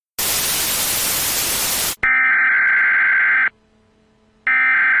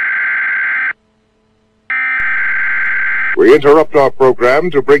We interrupt our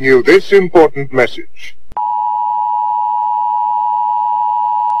program to bring you this important message.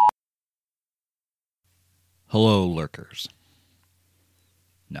 Hello, lurkers.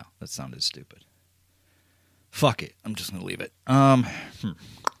 No, that sounded stupid. Fuck it. I'm just going to leave it.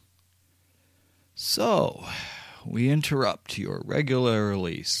 So, we interrupt your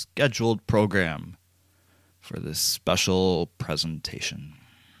regularly scheduled program for this special presentation.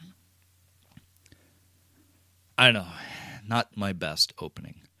 I know, not my best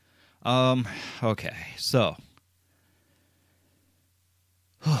opening. Okay, so.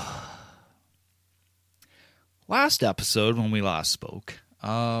 Last episode, when we last spoke,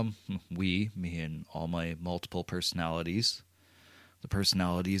 me and all my multiple personalities, the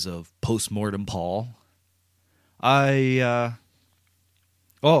personalities of Postmortem Paul, I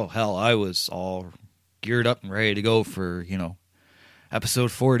was all geared up and ready to go for,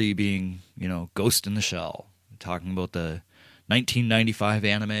 episode 40 being, Ghost in the Shell, talking about the 1995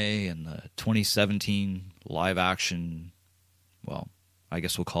 anime and the 2017 live action, well, I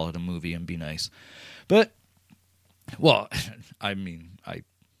guess we'll call it a movie and be nice. But, well, I mean, I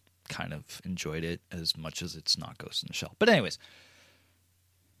kind of enjoyed it as much as it's not Ghost in the Shell. But anyways,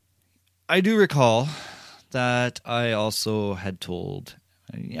 I do recall that I also had told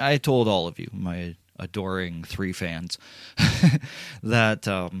all of you, my adoring 3 fans,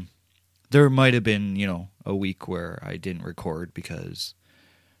 that there might have been, a week where I didn't record because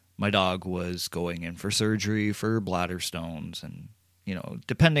my dog was going in for surgery for bladder stones, and,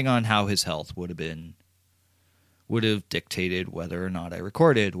 depending on how his health would have dictated whether or not I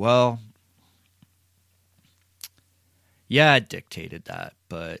recorded. Well, yeah, it dictated that,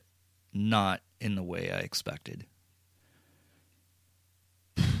 but not in the way I expected.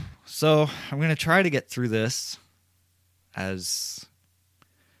 So I'm going to try to get through this as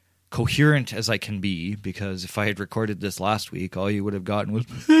coherent as I can be, because if I had recorded this last week, all you would have gotten was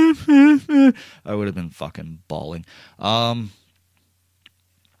I would have been fucking bawling. March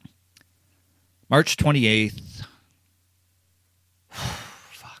 28th.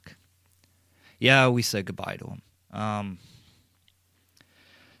 Fuck. Yeah, we said goodbye to him.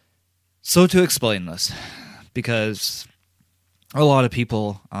 So to explain this, because a lot of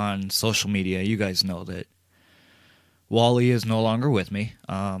people on social media, you guys know that Wally is no longer with me.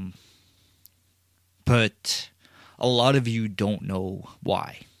 But a lot of you don't know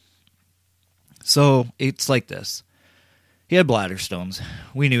why. So it's like this. He had bladder stones.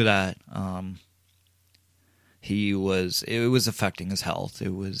 We knew that. It was affecting his health.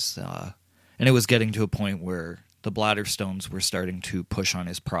 It was getting to a point where the bladder stones were starting to push on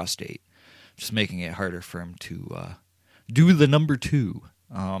his prostate, just making it harder for him to do the number 2.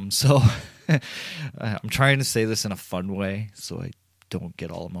 So I'm trying to say this in a fun way so I don't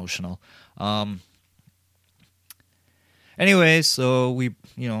get all emotional. Anyway, so we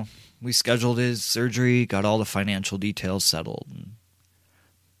scheduled his surgery, got all the financial details settled, and,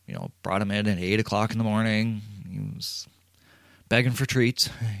 brought him in at 8 o'clock in the morning. He was begging for treats.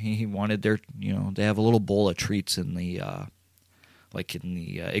 He wanted they have a little bowl of treats in the,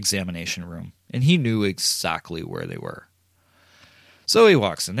 examination room. And he knew exactly where they were. So he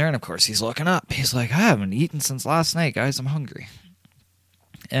walks in there, and of course he's looking up. He's like, I haven't eaten since last night, guys. I'm hungry.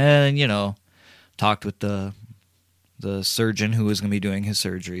 And, talked with the surgeon who was going to be doing his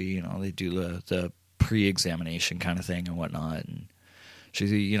surgery. They do the pre-examination kind of thing and whatnot. And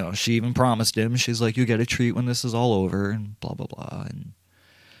she even promised him, she's like, you get a treat when this is all over, and blah, blah, blah. And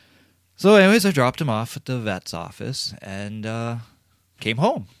so anyways, I dropped him off at the vet's office and came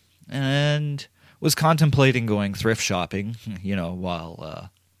home and was contemplating going thrift shopping, while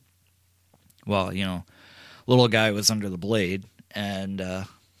little guy was under the blade. And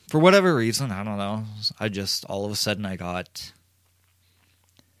for whatever reason, I don't know, all of a sudden I got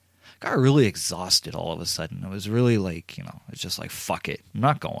really exhausted all of a sudden. It was really like, it's just like, fuck it, I'm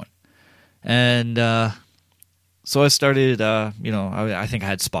not going. And so I started, I think I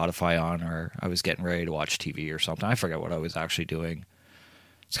had Spotify on, or I was getting ready to watch TV or something. I forget what I was actually doing.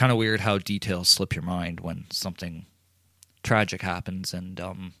 It's kind of weird how details slip your mind when something tragic happens.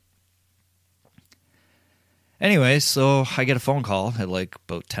 And anyway, so I get a phone call at like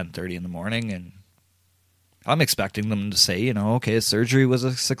about 10:30 in the morning, and I'm expecting them to say, okay, his surgery was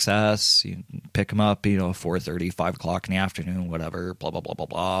a success. You pick him up, 4:30, 5 o'clock in the afternoon, whatever, blah, blah, blah, blah,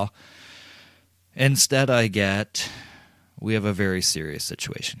 blah. Instead, I get, we have a very serious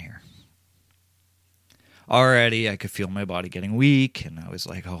situation here. Already, I could feel my body getting weak, and I was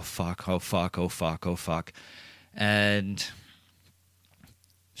like, oh, fuck, oh, fuck, oh, fuck, oh, fuck. And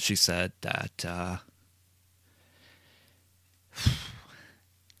she said that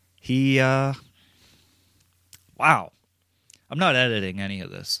wow. I'm not editing any of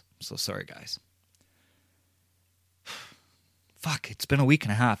this, so sorry, guys. Fuck, it's been a week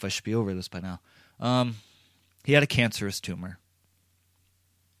and a half. I should be over this by now. He had a cancerous tumor,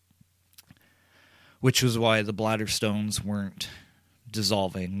 which was why the bladder stones weren't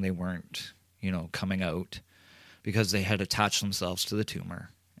dissolving. They weren't, coming out, because they had attached themselves to the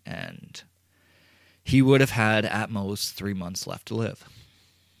tumor. And he would have had, at most, 3 months left to live.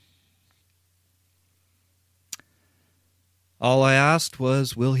 All I asked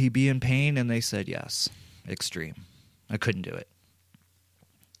was, will he be in pain? And they said yes. Extreme. I couldn't do it.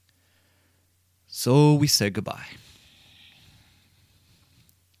 So we said goodbye.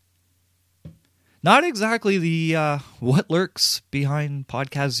 Not exactly the what lurks behind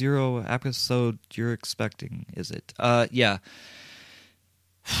Podcast Zero episode you're expecting, is it? Yeah.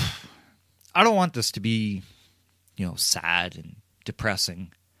 I don't want this to be, sad and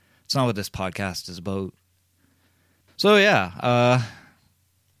depressing. It's not what this podcast is about. So yeah,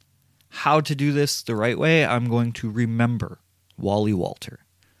 how to do this the right way, I'm going to remember Wally Walter.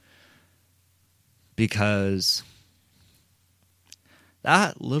 Because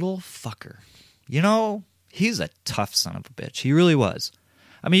that little fucker, he's a tough son of a bitch. He really was.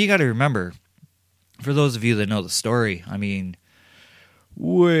 I mean, you got to remember, for those of you that know the story, I mean,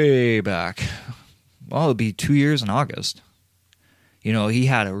 way back, well, it'll be 2 years in August. He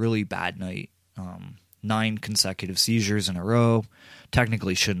had a really bad night. 9 consecutive seizures in a row.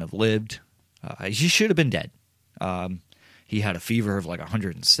 Technically shouldn't have lived. He should have been dead. He had a fever of like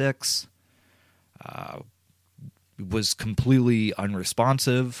 106. Was completely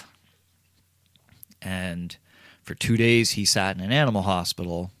unresponsive. And for 2 days, he sat in an animal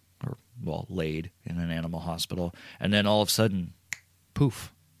hospital, laid in an animal hospital. And then all of a sudden,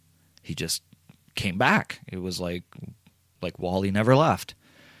 poof, he just came back. It was like Wally never left.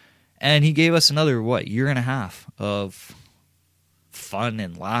 And he gave us another, year and a half of fun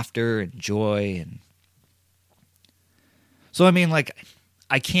and laughter and joy. And so, I mean,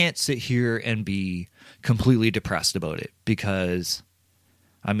 I can't sit here and be completely depressed about it because,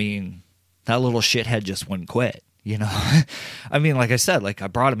 I mean, that little shithead just wouldn't quit, I mean, like I said, I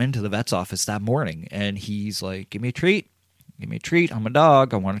brought him into the vet's office that morning and he's like, give me a treat. Give me a treat. I'm a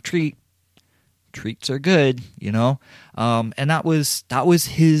dog. I want a treat. Treats are good, and that was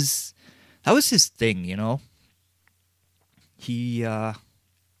his thing, He was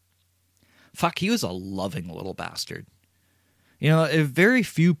a loving little bastard. Very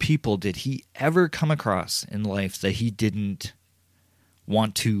few people did he ever come across in life that he didn't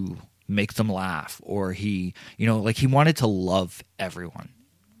want to make them laugh, or he wanted to love everyone.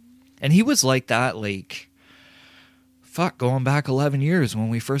 And he was like that, going back 11 years when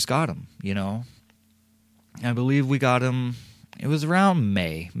we first got him, I believe we got him, it was around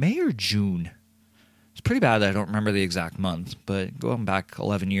May or June. It's pretty bad that I don't remember the exact month, but going back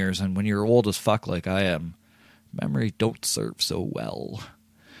 11 years, and when you're old as fuck like I am, memory don't serve so well.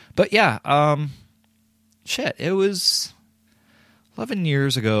 But yeah, it was 11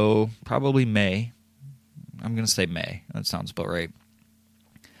 years ago, probably May. I'm going to say May. That sounds about right.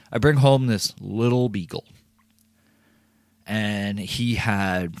 I bring home this little beagle. And he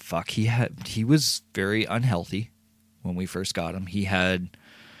was very unhealthy when we first got him. He had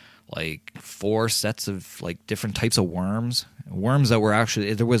 4 sets of different types of worms that were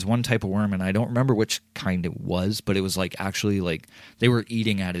actually, there was one type of worm and I don't remember which kind it was, but it was actually they were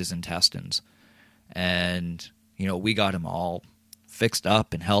eating at his intestines. And, we got him all fixed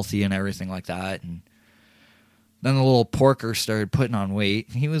up and healthy and everything like that. And then the little porker started putting on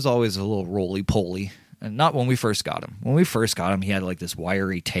weight. He was always a little roly-poly. And not when we first got him. When we first got him, he had this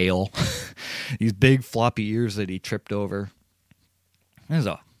wiry tail. These big floppy ears that he tripped over. He was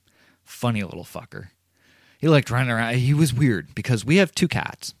a funny little fucker. He liked running around. He was weird because we have 2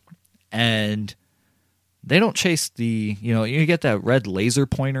 cats. And they don't chase the, you get that red laser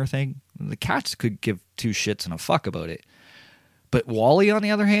pointer thing. The cats could give 2 shits and a fuck about it. But Wally, on the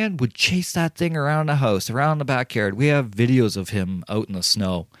other hand, would chase that thing around the house, around the backyard. We have videos of him out in the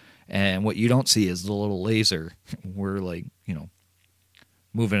snow. And what you don't see is the little laser. We're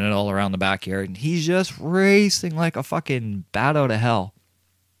moving it all around the backyard. And he's just racing like a fucking bat out of hell.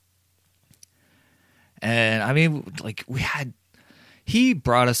 And I mean, he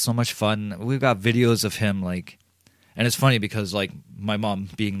brought us so much fun. We've got videos of him, and it's funny because, my mom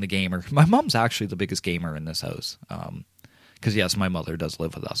being the gamer, my mom's actually the biggest gamer in this house. Because, yes, my mother does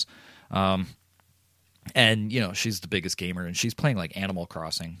live with us. And, she's the biggest gamer, and she's playing, Animal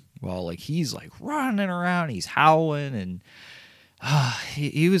Crossing. While, he's, running around, he's howling, and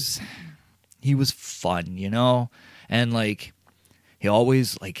he was fun, And, he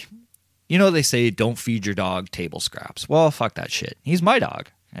always, you know, they say don't feed your dog table scraps. Well, fuck that shit. He's my dog,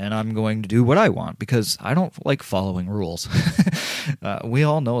 and I'm going to do what I want because I don't like following rules. We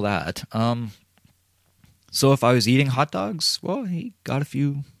all know that. So if I was eating hot dogs, well, he got a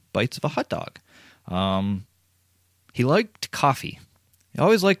few bites of a hot dog. He liked coffee. He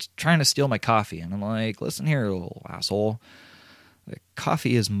always liked trying to steal my coffee. And I'm like, listen here, little asshole. The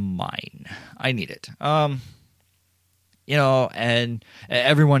coffee is mine. I need it. You know, and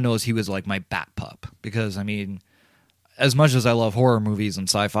everyone knows he was like my bat pup. Because, I mean, as much as I love horror movies and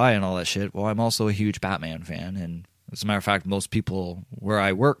sci-fi and all that shit, well, I'm also a huge Batman fan. And as a matter of fact, most people where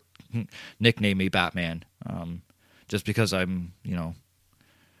I work nickname me Batman. Just because I'm, you know,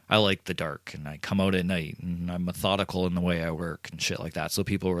 I like the dark, and I come out at night, and I'm methodical in the way I work and shit like that. So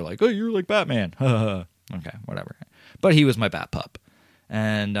people were like, oh, you're like Batman. Okay, whatever. But he was my bat pup.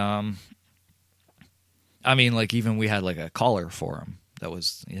 And, I mean, like, even we had, like, a collar for him that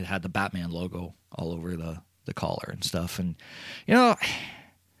was, it had the Batman logo all over the collar and stuff. And, you know,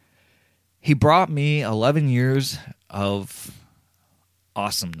 he brought me 11 years of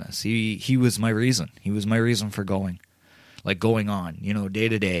awesomeness. He was my reason. He was my reason for going on, you know, day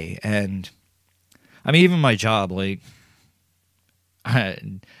to day. And I mean, even my job, like, I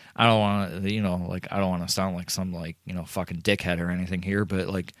don't want to, you know, like, I don't want to sound like some, like, you know, fucking dickhead or anything here, but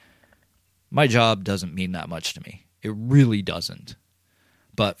like, my job doesn't mean that much to me. It really doesn't.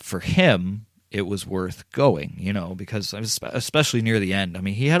 But for him, it was worth going, you know, because especially near the end, I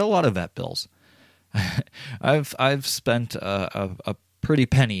mean, he had a lot of vet bills. I've spent a pretty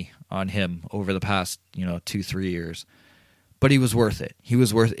penny on him over the past, you know, 2-3 years. But he was worth it. He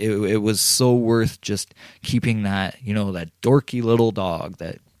was worth it. It was so worth just keeping that, you know, that dorky little dog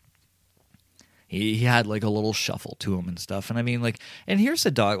that he had like a little shuffle to him and stuff. And I mean, like, and here's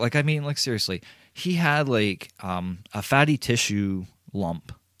a dog, like, I mean, like, seriously, he had like a fatty tissue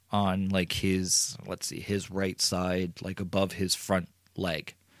lump on like his, let's see, his right side, like above his front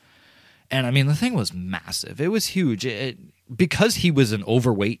leg. And I mean, the thing was massive. It was huge. Because he was an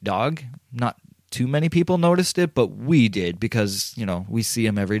overweight dog, not too many people noticed it, but we did because, you know, we see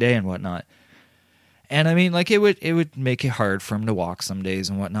him every day and whatnot. And I mean, like, it would make it hard for him to walk some days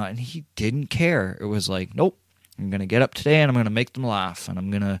and whatnot, and he didn't care. It was like, nope, I'm going to get up today and I'm going to make them laugh and I'm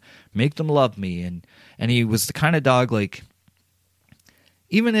going to make them love me. And he was the kind of dog, like,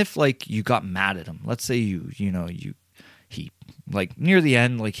 even if, like, you got mad at him, let's say he, like, near the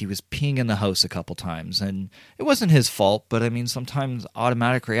end, like, he was peeing in the house a couple times, and it wasn't his fault, but I mean, sometimes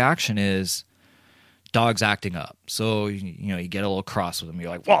automatic reaction is dogs acting up. So, you know, you get a little cross with him. You're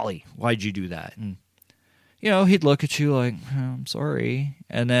like, Wally, why'd you do that? And, you know, he'd look at you like, oh, I'm sorry.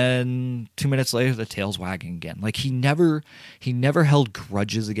 And then 2 minutes later, the tail's wagging again. Like, he never held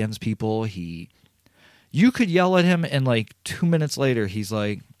grudges against people. You could yell at him, and like 2 minutes later, he's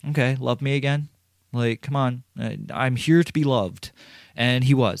like, okay, love me again. Like, come on, I'm here to be loved. And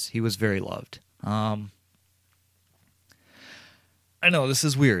he was very loved. I know this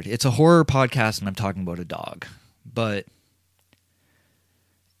is weird. It's a horror podcast and I'm talking about a dog. But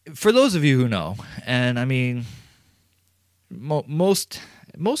for those of you who know, and I mean, most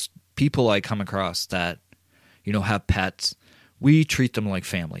people I come across that, you know, have pets, we treat them like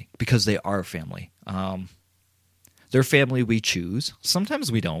family because they are family. They're family we choose.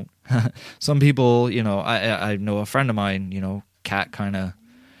 Sometimes we don't. Some people, you know, I know a friend of mine, you know, cat kind of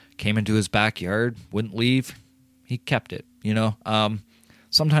came into his backyard, wouldn't leave. He kept it, you know.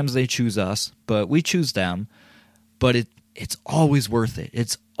 Sometimes they choose us, but we choose them. But it's always worth it.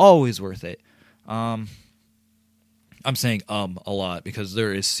 It's always worth it. I'm saying a lot because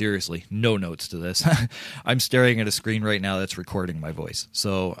there is seriously no notes to this. I'm staring at a screen right now that's recording my voice.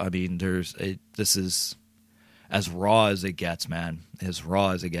 So, I mean, this is as raw as it gets, man. As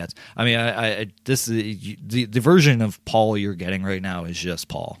raw as it gets. I mean, this is the version of Paul you're getting right now is just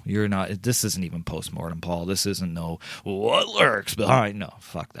Paul. You're not. This isn't even postmortem Paul. This isn't no what lurks behind. No,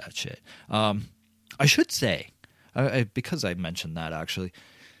 fuck that shit. I should say, because I mentioned that actually,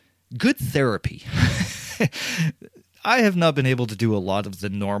 good therapy. I have not been able to do a lot of the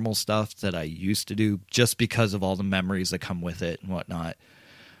normal stuff that I used to do just because of all the memories that come with it and whatnot.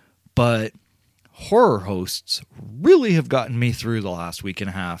 But horror hosts really have gotten me through the last week and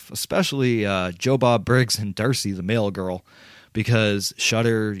a half, especially Joe Bob Briggs and Darcy the Mail Girl, because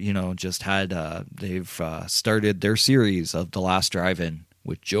Shudder, you know, just had they've started their series of The Last Drive-In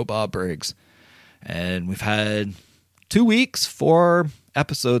with Joe Bob Briggs, and we've had 2 weeks, 4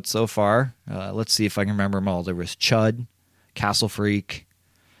 episodes so far. Let's see if I can remember them all. There was Chud, Castle Freak,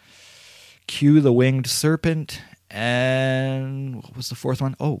 Q the Winged Serpent, and what was the fourth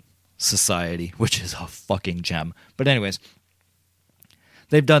one? Oh, Society, which is a fucking gem. But anyways,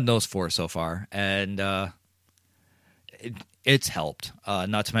 they've done those 4 so far, and it's helped.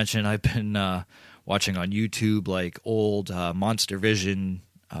 Not to mention, I've been watching on YouTube like old Monster Vision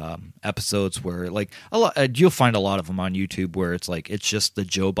episodes where like a lot. You'll find a lot of them on YouTube where it's like it's just the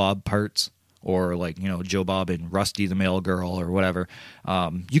Joe Bob parts, or like Joe Bob and Rusty the Mail Girl or whatever.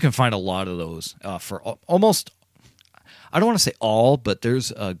 You can find a lot of those for almost. I don't want to say all, but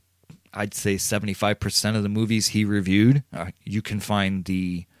there's I'd say 75% of the movies he reviewed. You can find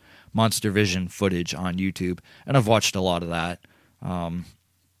the Monster Vision footage on YouTube, and I've watched a lot of that.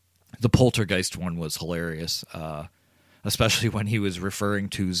 The Poltergeist one was hilarious, especially when he was referring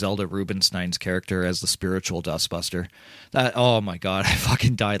to Zelda Rubinstein's character as the spiritual dustbuster. That, oh my god, I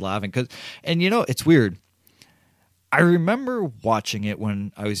fucking died laughing. And it's weird. I remember watching it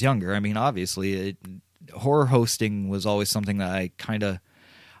when I was younger. I mean, obviously, horror hosting was always something that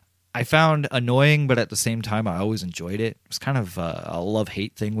I found annoying, but at the same time, I always enjoyed it. It was kind of a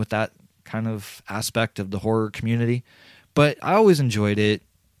love-hate thing with that kind of aspect of the horror community. But I always enjoyed it,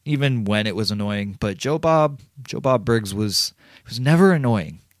 even when it was annoying. But Joe Bob Briggs was never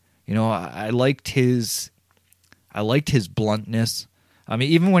annoying. I liked his bluntness. I mean,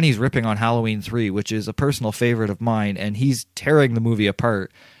 even when he's ripping on Halloween 3, which is a personal favorite of mine, and he's tearing the movie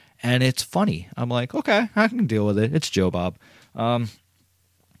apart, and it's funny. I'm like, okay, I can deal with it. It's Joe Bob.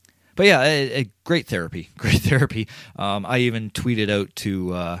 But yeah, great therapy. Great therapy. I even tweeted out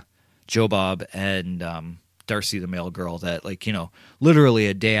to Joe Bob and Darcy the Mail Girl that, literally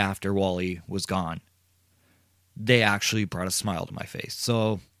a day after Wally was gone, they actually brought a smile to my face.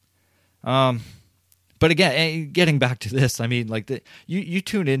 So, but again, getting back to this, I mean, you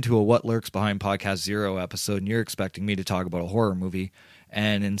tuned into a What Lurks Behind Podcast 0 episode, and you're expecting me to talk about a horror movie,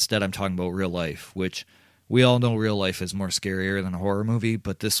 and instead I'm talking about real life, which we all know real life is more scarier than a horror movie,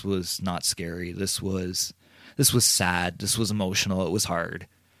 but this was not scary. This was sad. This was emotional. It was hard.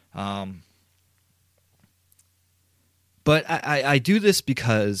 But I do this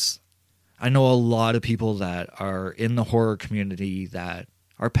because I know a lot of people that are in the horror community that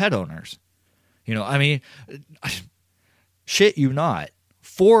are pet owners. I mean, shit you not.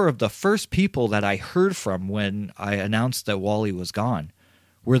 4 of the first people that I heard from when I announced that Wally was gone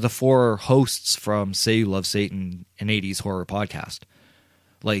were the 4 hosts from Say You Love Satan, an 80s horror podcast.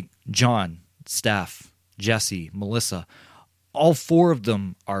 Like John, Steph, Jesse, Melissa. All 4 of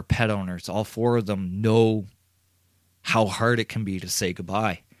them are pet owners. All 4 of them know how hard it can be to say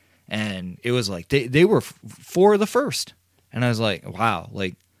goodbye. And it was like, they were 4 of the first. And I was like, wow,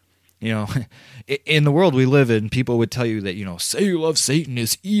 in the world we live in, people would tell you that, Say You Love Satan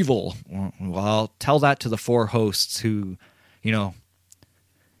is evil. Well, tell that to the 4 hosts who,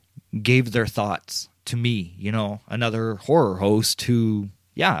 gave their thoughts to me, another horror host who,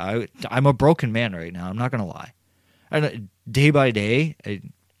 I'm a broken man right now. I'm not going to lie. Day by day,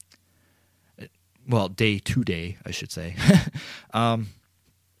 day to day, I should say. I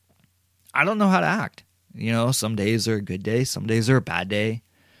don't know how to act. Some days are a good day. Some days are a bad day.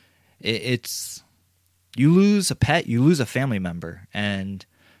 It's, you lose a pet, you lose a family member, and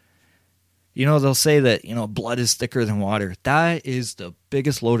they'll say that, blood is thicker than water. That is the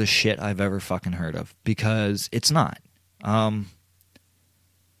biggest load of shit I've ever fucking heard of, because it's not. I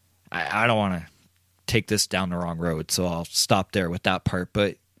don't want to take this down the wrong road, so I'll stop there with that part.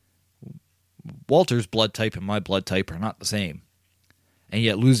 But Walter's blood type and my blood type are not the same. And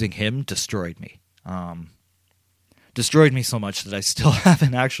yet losing him destroyed me. Destroyed me so much that I still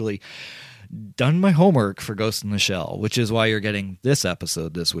haven't actually done my homework for Ghost in the Shell, which is why you're getting this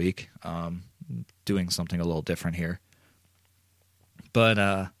episode this week. Doing something a little different here. But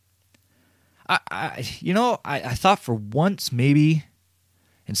I thought for once, maybe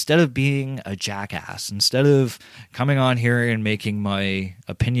instead of being a jackass, instead of coming on here and making my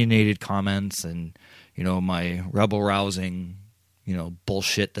opinionated comments and, my rebel-rousing,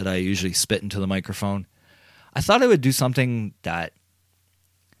 bullshit that I usually spit into the microphone, I thought I would do something that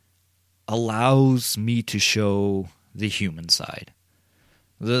allows me to show the human side.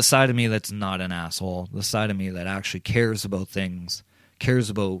 The side of me that's not an asshole. The side of me that actually cares about things. Cares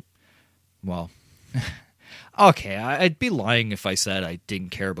about, okay, I'd be lying if I said I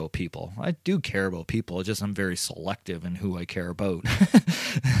didn't care about people. I do care about people. It's just I'm very selective in who I care about.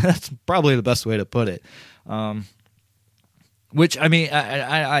 That's probably the best way to put it. Which, I mean,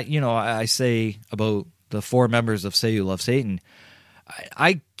 I say about the 4 members of Say You Love Satan,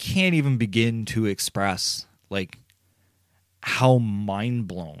 I can't even begin to express, how mind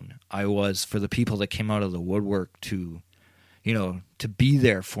blown I was for the people that came out of the woodwork to be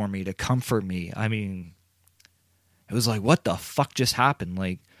there for me, to comfort me. I mean, it was like, what the fuck just happened?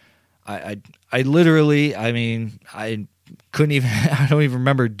 I literally, I mean, I don't even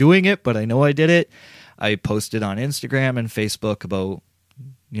remember doing it, but I know I did it. I posted on Instagram and Facebook about,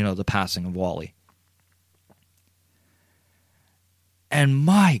 the passing of Wally. And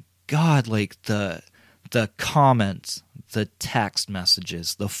my God, like the comments, the text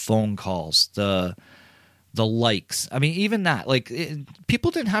messages, the phone calls, the likes. I mean, even that,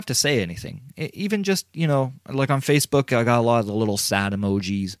 people didn't have to say anything. Even just, like on Facebook, I got a lot of the little sad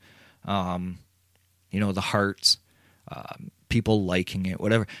emojis, the hearts, people liking it,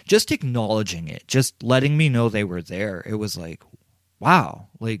 whatever. Just acknowledging it, just letting me know they were there. It was like, wow.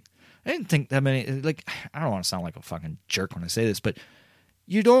 Like, I didn't think that many, I don't want to sound like a fucking jerk when I say this, but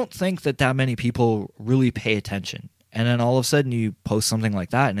you don't think that many people really pay attention. And then all of a sudden you post something like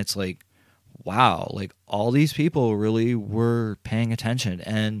that and it's like, wow, like all these people really were paying attention.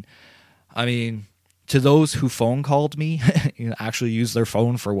 And I mean, to those who phone called me, actually use their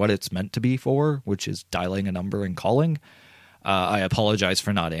phone for what it's meant to be for, which is dialing a number and calling, I apologize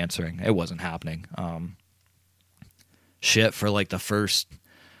for not answering. It wasn't happening. Shit, for like the first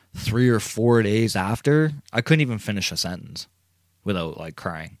 3 or 4 days after, I couldn't even finish a sentence without like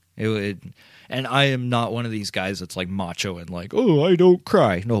crying. And I am not one of these guys that's like macho and like, oh, I don't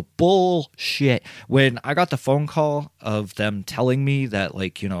cry. No, bullshit. When I got the phone call of them telling me that,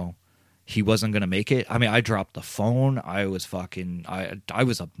 like, he wasn't going to make it, I mean, I dropped the phone. I was I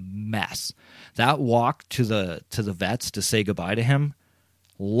was a mess. That walk to the vets to say goodbye to him,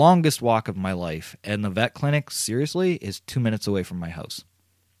 longest walk of my life. And the vet clinic, seriously, is 2 minutes away from my house.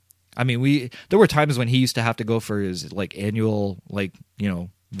 I mean, there were times when he used to have to go for his like annual, like,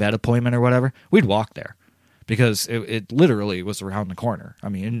 vet appointment or whatever. We'd walk there because it literally was around the corner. I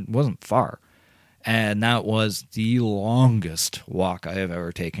mean, it wasn't far. And that was the longest walk I have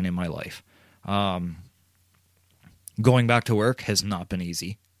ever taken in my life. Going back to work has not been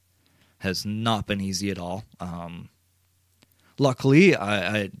easy. Has not been easy at all. Luckily,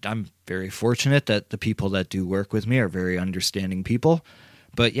 I'm very fortunate that the people that do work with me are very understanding people.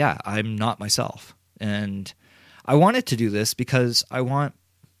 But yeah, I'm not myself. And I wanted to do this because I want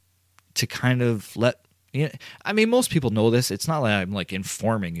to kind of I mean, most people know this. It's not like I'm like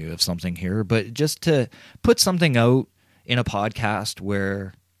informing you of something here, but just to put something out in a podcast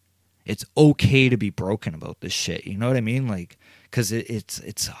where it's okay to be broken about this shit. You know what I mean? Like, because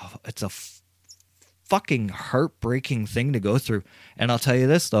it's a fucking heartbreaking thing to go through. And I'll tell you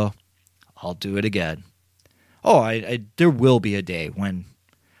this though, I'll do it again. Oh, there will be a day when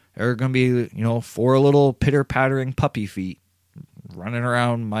there are going to be 4 little pitter-pattering puppy feet running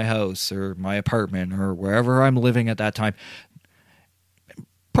around my house or my apartment or wherever I'm living at that time.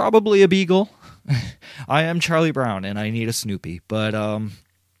 Probably a beagle. I am Charlie Brown and I need a Snoopy. But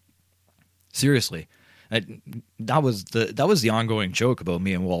seriously, that was the ongoing joke about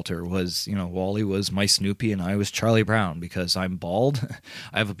me and Walter was, Wally was my Snoopy and I was Charlie Brown because I'm bald,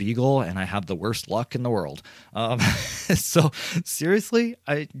 I have a beagle, and I have the worst luck in the world. So seriously,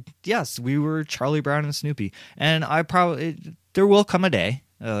 yes, we were Charlie Brown and Snoopy, and there will come a day.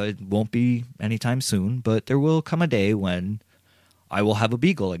 It won't be anytime soon, but there will come a day when I will have a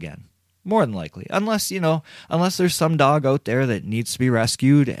beagle again. More than likely, unless there's some dog out there that needs to be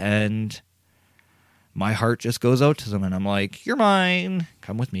rescued and my heart just goes out to them and I'm like, you're mine,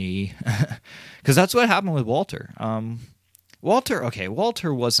 come with me. Because that's what happened with Walter.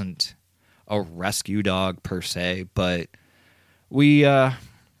 Walter wasn't a rescue dog per se, but me and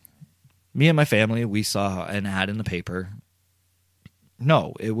my family, we saw an ad in the paper.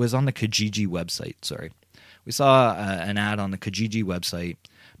 No, it was on the Kijiji website, sorry. We saw an ad on the Kijiji website.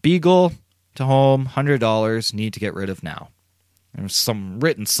 Beagle to home, $100, need to get rid of now. There was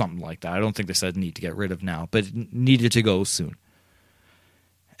something like that. I don't think they said need to get rid of now, but it needed to go soon.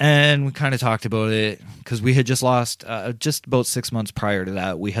 And we kind of talked about it because we had just lost, just about 6 months prior to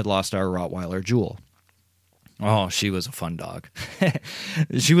that, we had lost our Rottweiler, Jewel. Oh, she was a fun dog.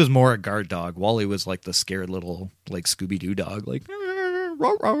 She was more a guard dog. Wally was like the scared little like Scooby-Doo dog, like,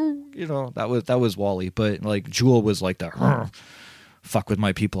 row, row. That was Wally. But like Jewel was like the fuck with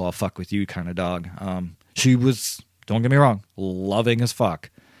my people, I'll fuck with you kind of dog. She was, don't get me wrong, loving as fuck.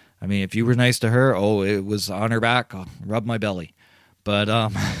 I mean, if you were nice to her, it was on her back, rub my belly.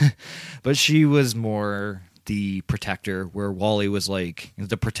 But but she was more the protector, where Wally was like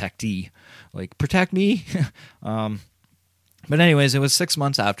the protectee, like protect me. But anyways, it was 6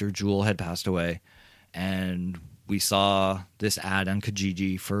 months after Jewel had passed away, and we saw this ad on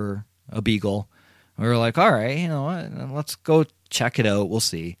Kijiji for a beagle. We were like, all right, let's go check it out. We'll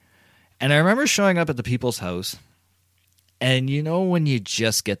see. And I remember showing up at the people's house, and when you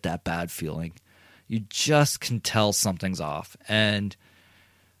just get that bad feeling, you just can tell something's off. And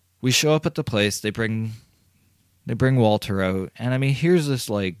we show up at the place. They bring They bring Walter out, and I mean, here's this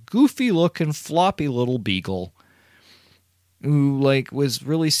like goofy looking, floppy little beagle who like was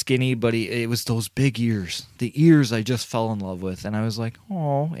really skinny, but it was those big ears. The ears I just fell in love with, and I was like,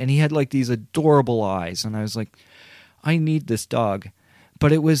 oh, and he had like these adorable eyes, and I was like, I need this dog.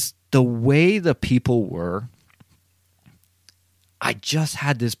 But it was the way the people were. I just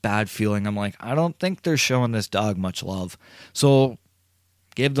had this bad feeling. I'm like, I don't think they're showing this dog much love. So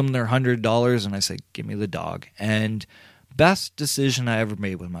gave them their $100, and I said, give me the dog. And best decision I ever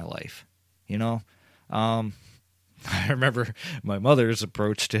made with my life. You know? I remember my mother's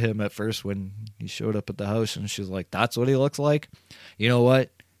approach to him at first when he showed up at the house, and she's like, that's what he looks like? You know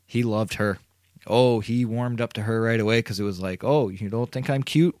what? He loved her. Oh, he warmed up to her right away because it was like, oh, you don't think I'm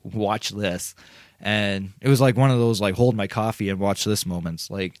cute? Watch this. And it was like one of those like hold my coffee and watch this moments.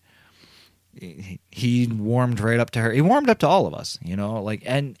 Like he warmed right up to her. He warmed up to all of us, you know, like,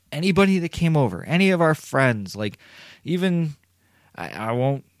 and anybody that came over, any of our friends, like even, I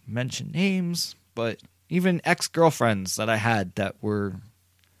won't mention names, but even ex-girlfriends that I had that were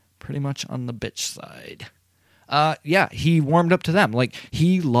pretty much on the bitch side. Yeah, he warmed up to them. Like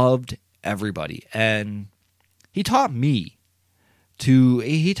he loved everybody, and he taught me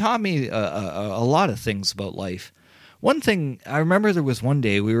a lot of things about life. One thing I remember, there was one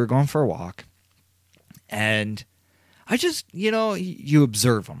day we were going for a walk, and I just, you know, you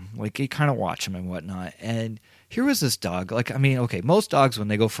observe them, like you kind of watch them and whatnot. And here was this dog. Like, I mean, okay, most dogs when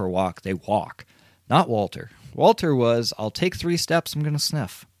they go for a walk, they walk. Not Walter. Walter was, I'll take 3 steps, I'm going to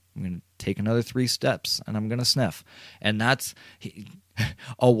sniff. I'm going to take another 3 steps, and I'm going to sniff. And that's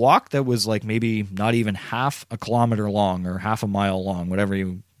a walk that was like maybe not even half a kilometer long or half a mile long,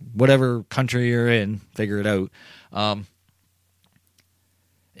 whatever country you're in, figure it out.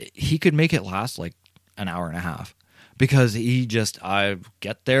 He could make it last like an hour and a half because I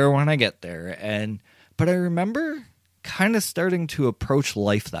get there when I get there. But I remember kind of starting to approach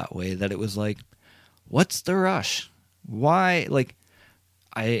life that way, that it was like, what's the rush? Why? Like,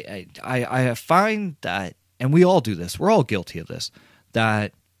 I find that, and we all do this, we're all guilty of this,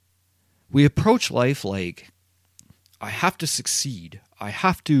 that we approach life like, I have to succeed. I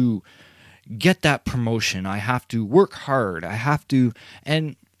have to get that promotion. I have to work hard. I have to,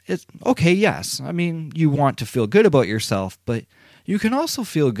 and it's okay, yes. I mean, you want to feel good about yourself, but you can also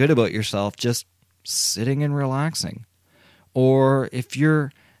feel good about yourself just sitting and relaxing. Or if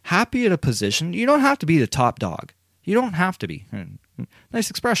you're happy at a position, you don't have to be the top dog. You don't have to be. Nice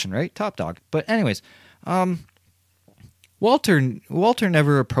expression, right? Top dog. But anyways, Walter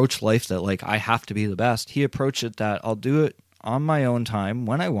never approached life that like I have to be the best. He approached it that I'll do it on my own time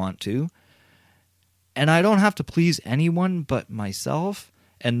when I want to, and I don't have to please anyone but myself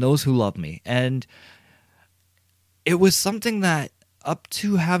and those who love me. And it was something that up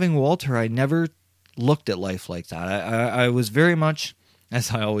to having Walter, I never looked at life like that. I was very much,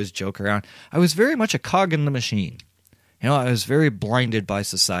 as I always joke around, I was very much a cog in the machine. You know, I was very blinded by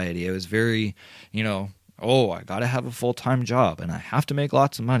society. I was very, you know, oh, I got to have a full-time job, and I have to make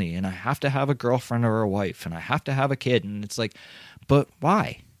lots of money, and I have to have a girlfriend or a wife, and I have to have a kid. And it's like, but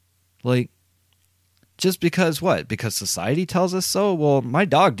why? Like, just because what? Because society tells us so? Well, my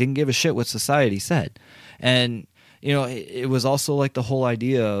dog didn't give a shit what society said. And, you know, it was also like the whole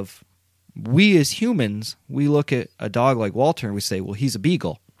idea of we as humans, we look at a dog like Walter and we say, well, he's a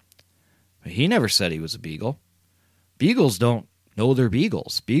beagle. But he never said he was a beagle. Beagles don't know they're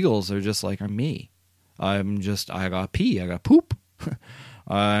beagles. Beagles are just like, I'm me. I got pee, I got poop.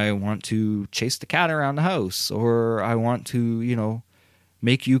 I want to chase the cat around the house, or I want to, you know,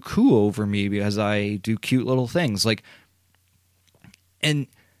 make you coo over me because I do cute little things. Like, and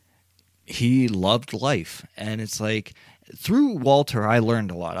he loved life. And it's like, through Walter, I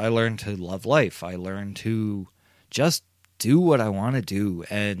learned a lot. I learned to love life. I learned to just do what I want to do.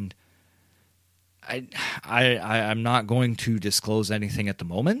 And I'm not going to disclose anything at the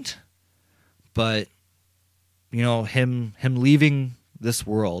moment, but you know, him leaving this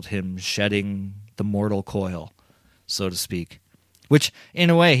world, him shedding the mortal coil, so to speak, which in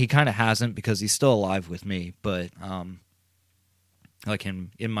a way he kind of hasn't because he's still alive with me, but like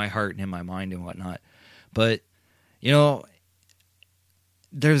him in my heart and in my mind and whatnot. But you know,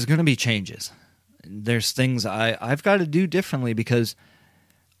 there's going to be changes. There's things I've got to do differently because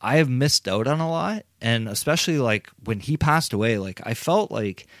I have missed out on a lot. And especially like when he passed away, like I felt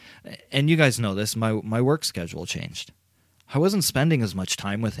like, and you guys know this, my work schedule changed. I wasn't spending as much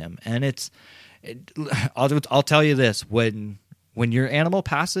time with him. And I'll tell you this, when your animal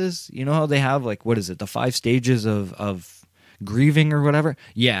passes, you know how they have like, what is it? The 5 stages of grieving or whatever.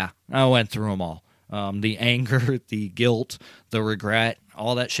 Yeah. I went through them all. The anger, the guilt, the regret,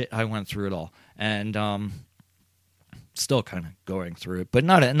 all that shit. I went through it all. And, still kind of going through it, but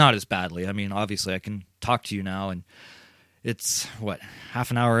not as badly. I mean, obviously I can talk to you now, and it's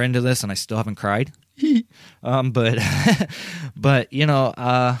half an hour into this and I still haven't cried. But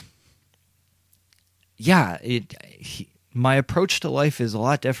my approach to life is a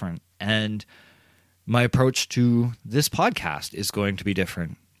lot different, and my approach to this podcast is going to be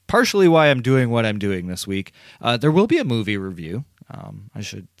different. Partially why I'm doing what I'm doing this week. There will be a movie review. I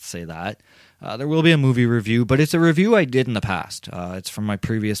should say that. There will be a movie review, but it's a review I did in the past. It's from my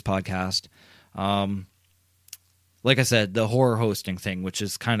previous podcast. Like I said, the horror hosting thing, which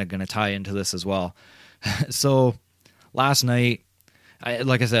is kind of going to tie into this as well. So last night,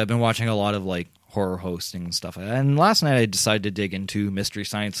 like I said, I've been watching a lot of like horror hosting and stuff. And last night I decided to dig into Mystery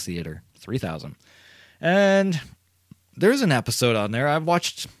Science Theater 3000. And there's an episode on there I've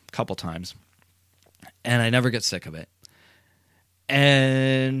watched a couple times, and I never get sick of it.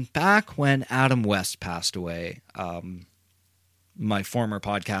 And back when Adam West passed away, my former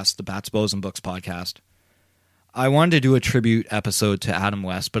podcast, the Bats, Bows, and Books podcast, I wanted to do a tribute episode to Adam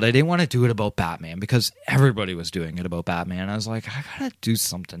West, but I didn't want to do it about Batman because everybody was doing it about Batman. I was like, I gotta do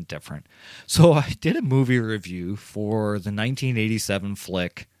something different. So I did a movie review for the 1987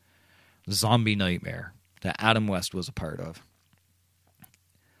 flick Zombie Nightmare that Adam West was a part of.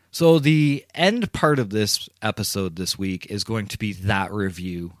 So the end part of this episode this week is going to be that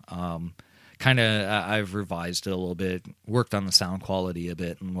review. I've revised it a little bit, worked on the sound quality a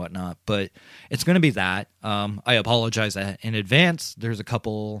bit and whatnot, but it's going to be that. I apologize in advance. There's a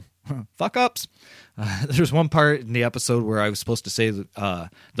couple fuck ups. There's one part in the episode where I was supposed to say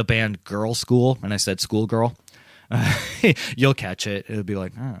the band Girl School, and I said Schoolgirl. You'll catch it. It'll be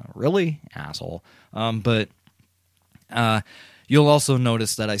like, oh, really? Asshole. But you'll also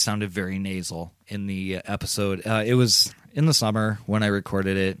notice that I sounded very nasal in the episode. It was in the summer when I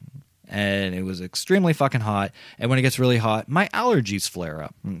recorded it, and it was extremely fucking hot. And when it gets really hot, my allergies flare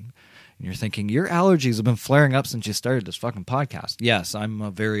up. And you're thinking, your allergies have been flaring up since you started this fucking podcast. Yes, I'm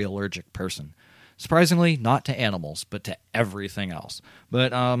a very allergic person. Surprisingly, not to animals, but to everything else.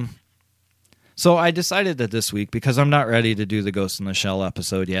 But, so I decided that this week, because I'm not ready to do the Ghost in the Shell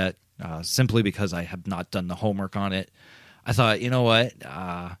episode yet, simply because I have not done the homework on it, I thought, you know what,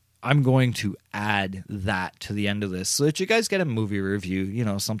 I'm going to add that to the end of this so that you guys get a movie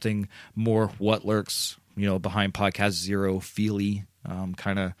review, something more what lurks, behind Podcast Zero feely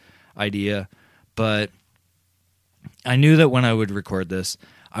kind of idea. But I knew that when I would record this,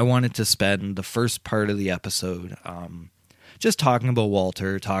 I wanted to spend the first part of the episode just talking about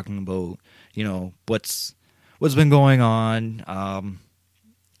Walter, talking about, what's been going on,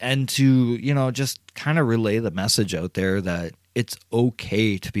 and to, just kind of relay the message out there that it's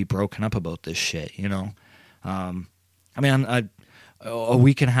okay to be broken up about this shit, a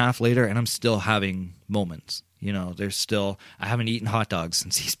week and a half later, and I'm still having moments, I haven't eaten hot dogs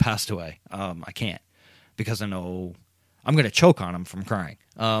since he's passed away. I can't, because I know I'm going to choke on him from crying.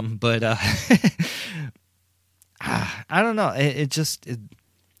 But I don't know.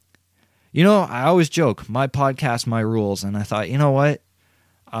 I always joke, my podcast, my rules. And I thought, you know what?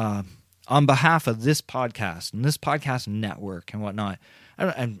 On behalf of this podcast and this podcast network and whatnot,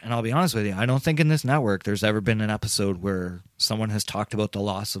 and I'll be honest with you, I don't think in this network there's ever been an episode where someone has talked about the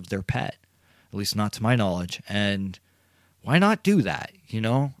loss of their pet, at least not to my knowledge. And why not do that?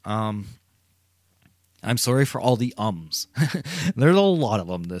 I'm sorry for all the ums. There's a lot of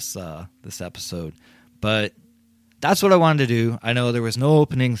them this episode, but that's what I wanted to do. I know there was no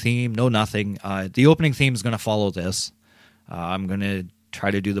opening theme, no nothing. The opening theme is going to follow this. I'm going to try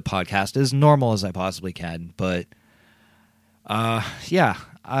to do the podcast as normal as I possibly can, but I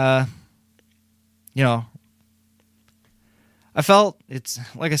felt it's,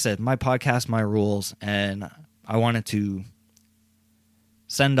 like I said, my podcast, my rules, and I wanted to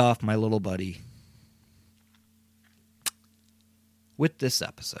send off my little buddy with this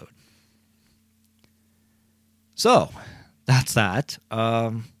episode. So, that's that.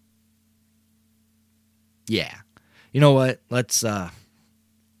 Yeah. You know what? Let's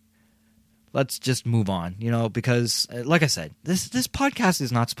just move on, because like I said, this podcast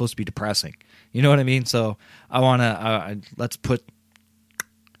is not supposed to be depressing. You know what I mean? So I want to, let's put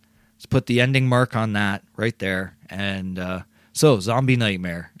the ending mark on that right there. And, so Zombie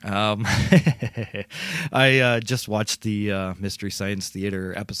Nightmare. I just watched the Mystery Science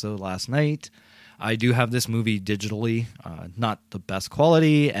Theater episode last night. I do have this movie digitally, not the best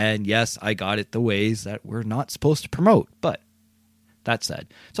quality. And yes, I got it the ways that we're not supposed to promote, but that said,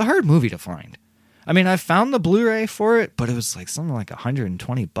 it's a hard movie to find. I mean, I found the Blu-ray for it, but it was like something like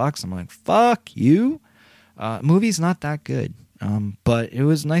 $120. I'm like, fuck you. Movie's not that good. But it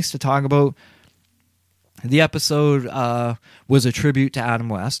was nice to talk about. The episode was a tribute to Adam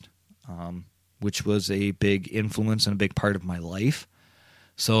West, which was a big influence and a big part of my life.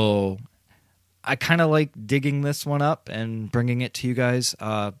 So I kind of like digging this one up and bringing it to you guys.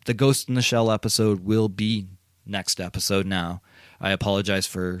 The Ghost in the Shell episode will be next episode now. I apologize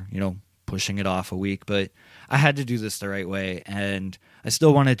for, pushing it off a week, but I had to do this the right way, and I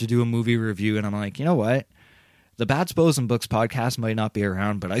still wanted to do a movie review, and I'm like, you know what? The Bad Spos and Books podcast might not be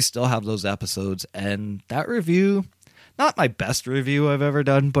around, but I still have those episodes, and that review, not my best review I've ever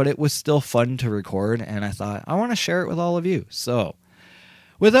done, but it was still fun to record, and I thought, I want to share it with all of you. So,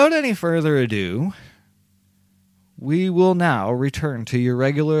 without any further ado, we will now return to your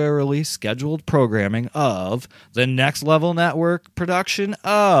regularly scheduled programming of the Next Level Network production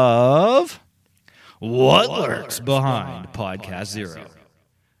of What Lurks Behind Podcast Zero.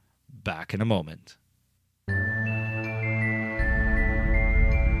 Back in a moment.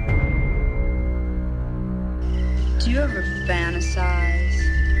 Do you ever fantasize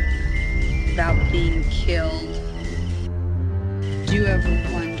about being killed? Do you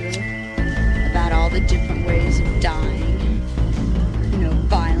ever wonder about all the different ways of dying,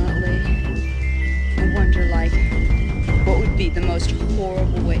 violently? I wonder, what would be the most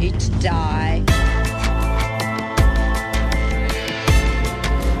horrible way to die?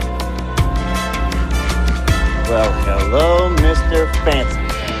 Well, hello, Mr. Fancy.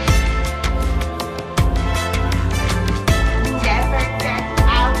 Never get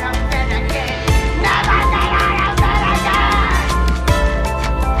out of bed again. Never get out of bed again.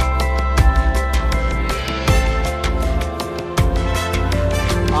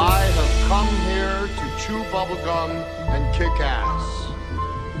 I have come here to chew bubblegum and kick ass.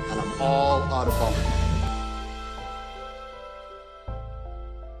 And I'm all out of bubblegum.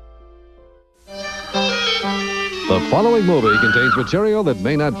 The following movie contains material that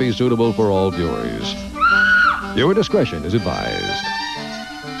may not be suitable for all viewers. Viewer discretion is advised.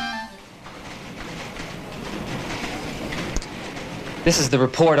 This is the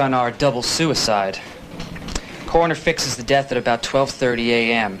report on our double suicide. Coroner fixes the death at about 12:30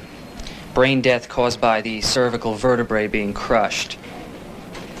 a.m. Brain death caused by the cervical vertebrae being crushed.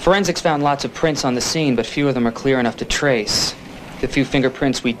 Forensics found lots of prints on the scene, but few of them are clear enough to trace. The few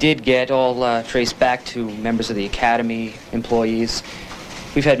fingerprints we did get all trace back to members of the academy, employees.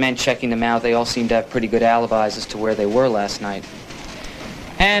 We've had men checking them out. They all seem to have pretty good alibis as to where they were last night.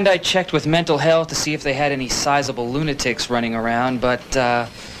 And I checked with mental health to see if they had any sizable lunatics running around, but they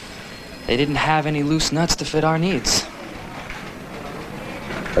didn't have any loose nuts to fit our needs.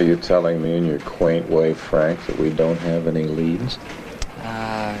 Are you telling me in your quaint way, Frank, that we don't have any leads?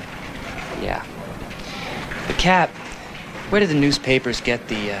 Yeah. But Cap, where did the newspapers get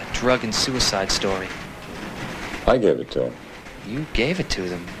the drug and suicide story? I gave it to them. You gave it to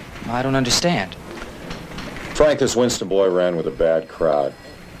them? I don't understand. Frank, this Winston boy ran with a bad crowd.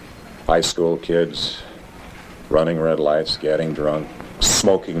 High school kids, running red lights, getting drunk,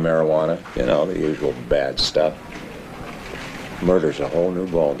 smoking marijuana, the usual bad stuff. Murder's a whole new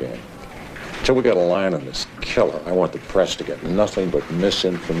ballgame. Till we got a line on this killer, I want the press to get nothing but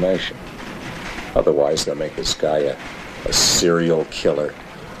misinformation. Otherwise, they'll make this guy a serial killer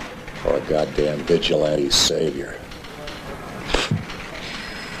or a goddamn vigilante savior.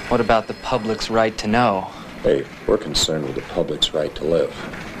 What about the public's right to know? Hey, we're concerned with the public's right to live.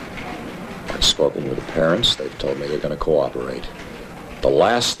 I've spoken with the parents. They've told me they're going to cooperate. The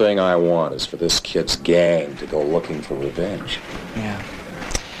last thing I want is for this kid's gang to go looking for revenge. Yeah.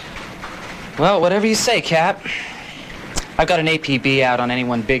 Well, whatever you say, Cap. I've got an APB out on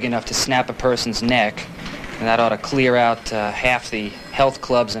anyone big enough to snap a person's neck, and that ought to clear out half the health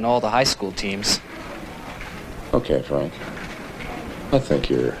clubs and all the high school teams. Okay, Frank. I think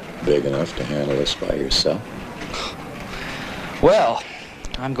you're big enough to handle this by yourself. Well,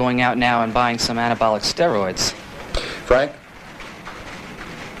 I'm going out now and buying some anabolic steroids. Frank,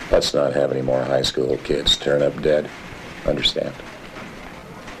 let's not have any more high school kids turn up dead. Understand?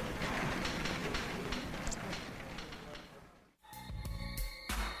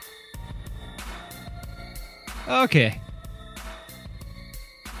 Okay.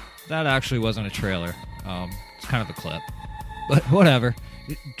 That actually wasn't a trailer. It's kind of a clip. But whatever.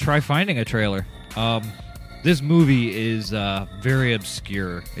 Try finding a trailer. This movie is very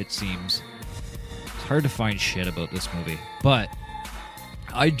obscure, it seems. It's hard to find shit about this movie. But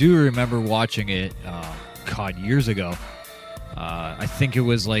I do remember watching it, years ago. I think it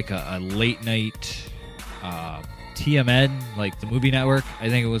was like a late night TMN, like the movie network. I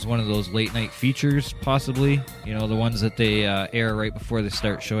think it was one of those late night features, possibly. You know, the ones that they air right before they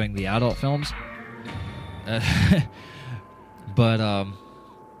start showing the adult films. But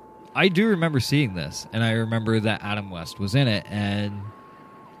I do remember seeing this, and I remember that Adam West was in it, and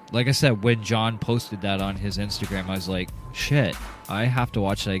like I said, when John posted that on his Instagram, I was like, shit, I have to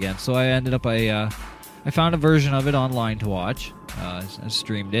watch that again. So I ended up, I found a version of it online to watch. I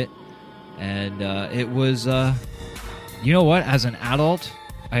streamed it, and it was, you know what, as an adult,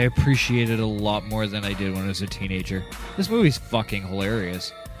 I appreciate it a lot more than I did when I was a teenager. This movie's fucking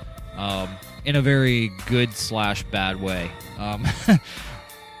hilarious, in a very good/bad way.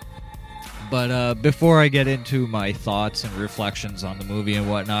 But before I get into my thoughts and reflections on the movie and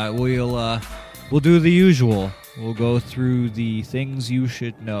whatnot, we'll do the usual. We'll go through the things you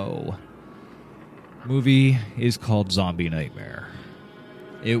should know. Movie is called Zombie Nightmare.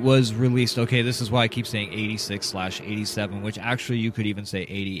 It was released, okay, this is why I keep saying 86/87, which actually you could even say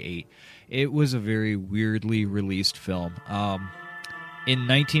 88. It was a very weirdly released film. In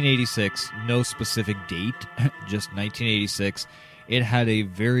 1986, no specific date, just 1986, it had a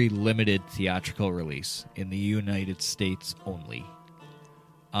very limited theatrical release in the United States only.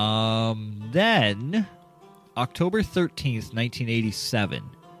 Then, October 13th, 1987,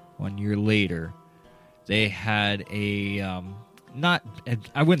 1 year later, they had a,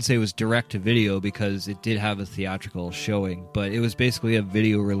 I wouldn't say it was direct-to-video because it did have a theatrical showing, but it was basically a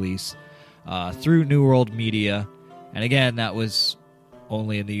video release through New World Media, and again, that was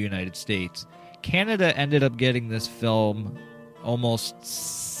only in the United States. Canada ended up getting this film almost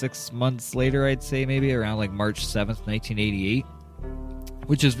 6 months later, I'd say, maybe around like March 7th, 1988,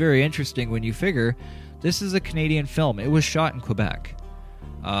 which is very interesting when you figure this is a Canadian film. It was shot in Quebec,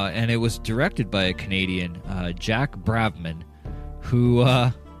 and it was directed by a Canadian, Jack Bravman, who,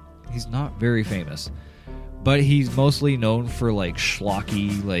 he's not very famous, but he's mostly known for like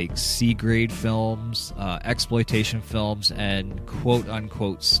schlocky, like C-grade films, exploitation films, and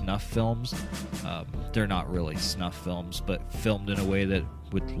quote-unquote snuff films. They're not really snuff films, but filmed in a way that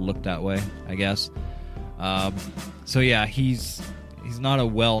would look that way, I guess. So yeah, he's not a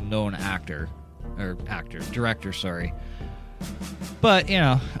well-known director, sorry. But, you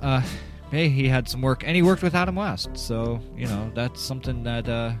know, hey, he had some work, and he worked with Adam West, so, you know, that's something that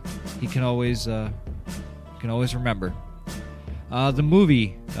he can always remember. The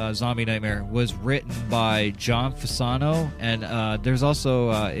movie Zombie Nightmare was written by John Fasano, and there's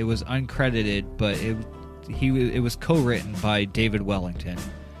also it was uncredited, but it was co-written by David Wellington.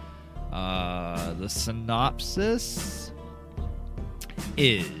 The synopsis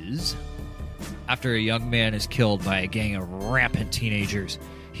is: after a young man is killed by a gang of rampant teenagers,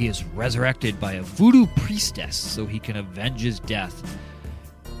 he is resurrected by a voodoo priestess so he can avenge his death.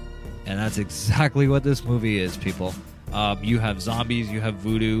 And that's exactly what this movie is, people. You have zombies, you have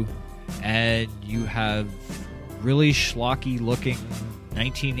voodoo, and you have really schlocky-looking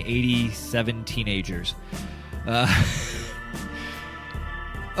 1987 teenagers.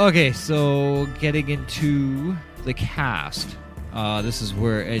 Okay, so getting into the cast. This is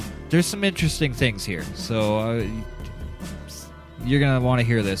where there's some interesting things here. So you're going to want to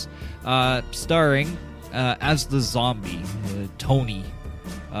hear this. Starring as the zombie, Tony,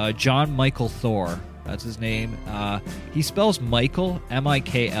 John Michael Thor. That's his name. He spells Michael,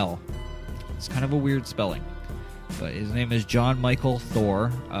 M-I-K-L. It's kind of a weird spelling, but his name is John Michael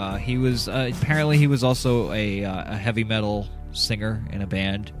Thor. He was apparently he was also a heavy metal singer in a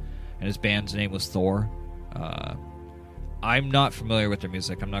band, and his band's name was Thor. I'm not familiar with their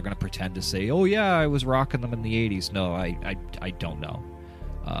music. I'm not going to pretend to say, oh yeah, I was rocking them in the 80s. No, I don't know.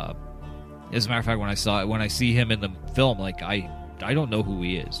 As a matter of fact, when I see him in the film, like I don't know who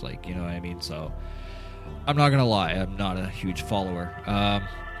he is. Like, you know what I mean? So I'm not going to lie. I'm not a huge follower.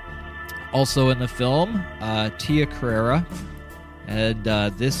 Also in the film, Tia Carrera. And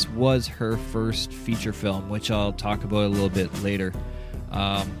this was her first feature film, which I'll talk about a little bit later.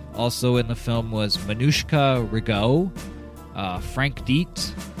 Also in the film was Manushka Rigau, Frank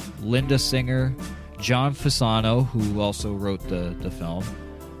Dietz, Linda Singer, John Fasano, who also wrote the film,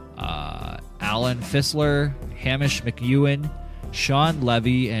 Alan Fisler, Hamish McEwen, Sean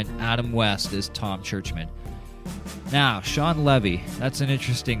Levy, and Adam West as Tom Churchman. Now, Sean Levy, that's an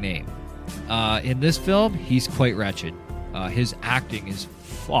interesting name. In this film, he's quite wretched. His acting is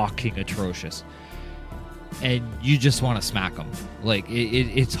fucking atrocious. And you just want to smack him. Like,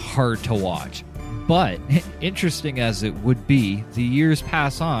 it's hard to watch. But, interesting as it would be, the years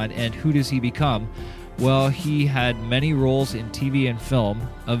pass on, and who does he become? Well, he had many roles in TV and film,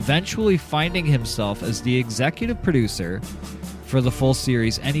 eventually finding himself as the executive producer for the full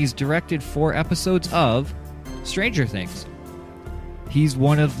series, and he's directed 4 episodes of Stranger Things. He's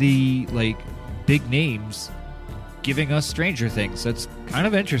one of the, like, big names giving us Stranger Things. That's kind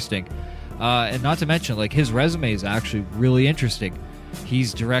of interesting. And not to mention, like, his resume is actually really interesting.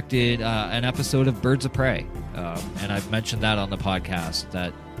 He's directed an episode of Birds of Prey, and I've mentioned that on the podcast.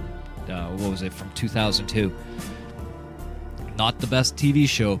 That what was it, from 2002? Not the best TV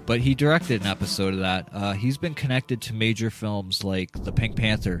show, but he directed an episode of that. He's been connected to major films like The Pink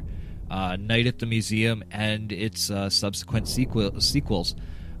Panther, Night at the Museum, and its subsequent sequels,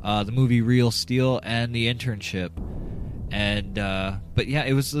 the movie Real Steel, and The Internship. And but yeah,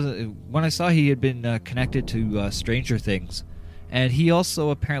 it was when I saw he had been connected to Stranger Things, and he also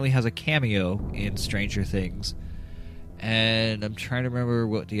apparently has a cameo in Stranger Things. And I'm trying to remember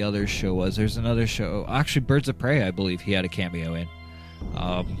what the other show was. There's another show, actually Birds of Prey, I believe he had a cameo in.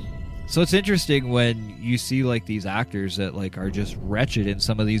 So it's interesting when you see like these actors that like are just wretched in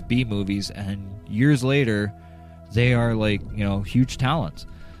some of these B movies, and years later they are like, you know, huge talents.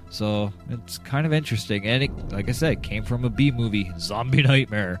 So it's kind of interesting, and it, like I said, came from a B movie, Zombie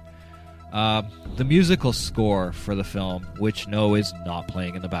Nightmare. The musical score for the film, which no is not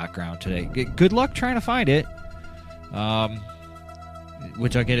playing in the background today. Good luck trying to find it.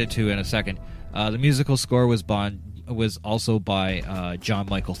 Which I'll get into in a second. The musical score was also by John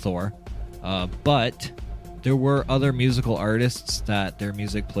Michael Thor, but there were other musical artists that their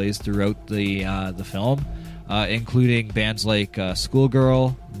music plays throughout the film, including bands like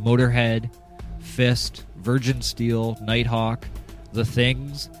Schoolgirl, Motorhead, Fist, Virgin Steel, Nighthawk, The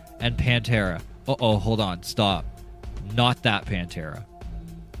Things, and Pantera. Hold on, stop. Not that Pantera.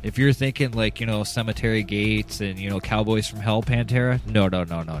 If you're thinking like, you know, Cemetery Gates and, you know, Cowboys from Hell Pantera, no,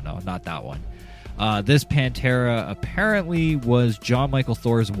 not that one. This Pantera apparently was John Michael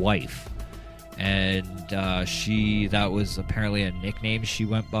Thor's wife, and that was apparently a nickname she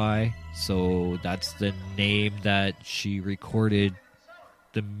went by, so that's the name that she recorded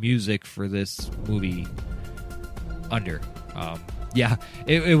the music for this movie under. Yeah,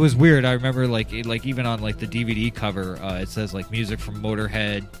 it was weird. I remember like even on like the DVD cover, it says like music from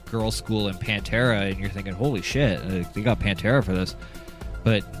Motorhead, Girls' School, and Pantera, and you're thinking, holy shit, they got Pantera for this,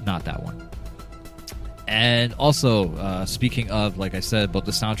 but not that one. And also, speaking of, like I said, about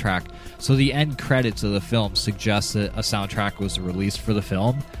the soundtrack, so the end credits of the film suggest that a soundtrack was released for the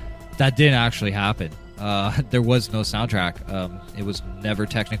film. That didn't actually happen. There was no soundtrack. It was never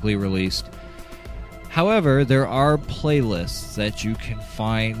technically released. However, there are playlists that you can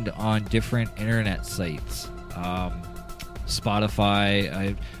find on different internet sites.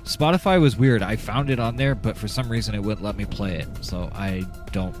 Spotify. Spotify was weird. I found it on there, but for some reason it wouldn't let me play it. So I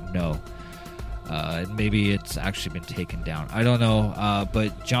don't know. Maybe it's actually been taken down. I don't know.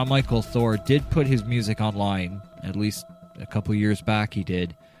 But John Michael Thor did put his music online. At least a couple years back he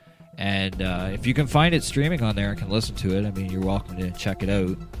did. And if you can find it streaming on there and can listen to it, I mean, you're welcome to check it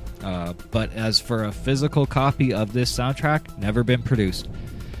out. But as for a physical copy of this soundtrack, never been produced.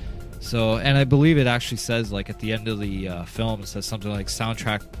 So, and I believe it actually says, like at the end of the film, it says something like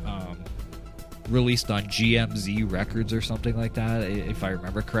soundtrack released on GMZ Records or something like that, if I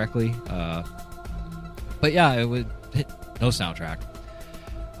remember correctly. But yeah, it would no soundtrack.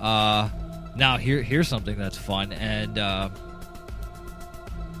 Now here's something that's fun, and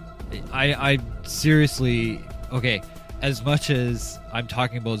I seriously, okay. As much as I'm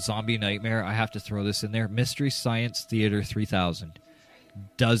talking about Zombie Nightmare, I have to throw this in there. Mystery Science Theater 3000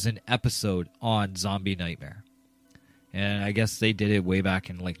 does an episode on Zombie Nightmare. And I guess they did it way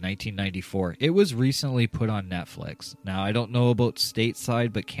back in like 1994. It was recently put on Netflix. Now, I don't know about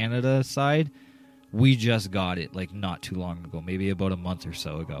stateside, but Canada side, we just got it like not too long ago, maybe about a month or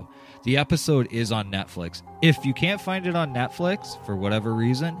so ago. The episode is on Netflix. If you can't find it on Netflix for whatever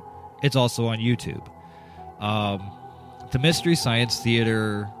reason, it's also on YouTube. The Mystery Science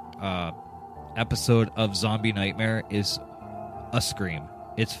Theater episode of Zombie Nightmare is a scream.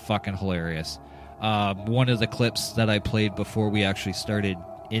 It's fucking hilarious. One of the clips that I played before we actually started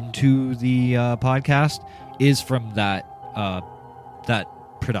into the podcast is from that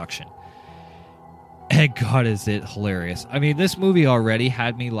production. And God, is it hilarious. I mean, this movie already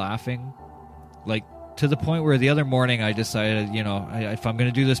had me laughing, like, to the point where the other morning I decided, you know, if I'm going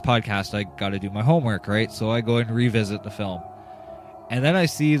to do this podcast, I got to do my homework, right? So I go and revisit the film. And then I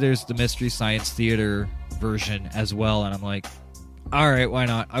see there's the Mystery Science Theater version as well, and I'm like, all right, why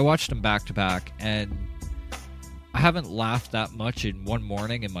not? I watched them back to back, and I haven't laughed that much in one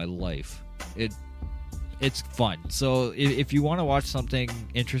morning in my life. It's fun. So if you want to watch something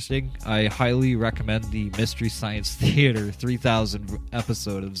interesting, I highly recommend the Mystery Science Theater 3000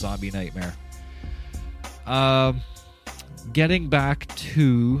 episode of Zombie Nightmare. Getting back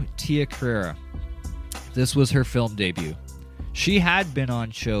to Tia Carrere. This was her film debut. She had been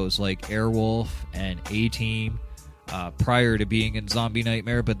on shows like Airwolf and A-Team prior to being in Zombie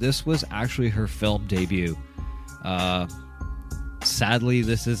Nightmare, but this was actually her film debut. sadly,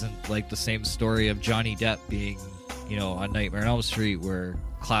 this isn't like the same story of Johnny Depp being, on Nightmare on Elm Street, where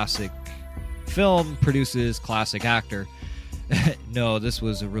classic film produces classic actor. No, this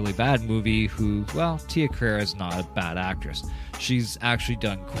was a really bad movie Tia Carrere is not a bad actress. She's actually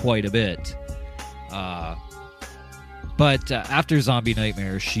done quite a bit. But after Zombie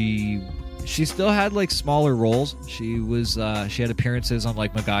Nightmare, she still had like smaller roles. She had appearances on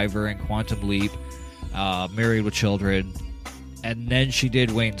like MacGyver and Quantum Leap, Married with Children, and then she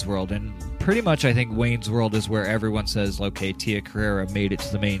did Wayne's World. And pretty much I think Wayne's World is where everyone says, okay, Tia Carrere made it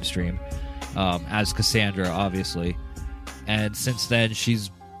to the mainstream, as Cassandra, obviously. And since then, she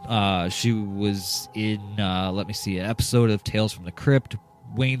was in, an episode of Tales from the Crypt,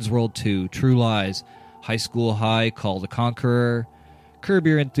 Wayne's World 2, True Lies, High School High, Call the Conqueror, Curb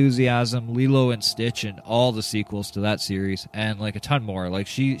Your Enthusiasm, Lilo and Stitch, and all the sequels to that series, and like a ton more. Like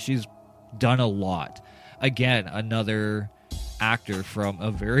she's done a lot. Again, another actor from a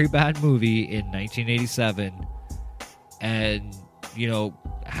very bad movie in 1987, and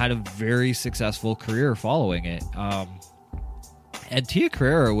had a very successful career following it. And Tia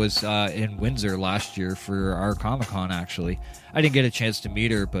Carrere was in Windsor last year for our Comic-Con, actually. I didn't get a chance to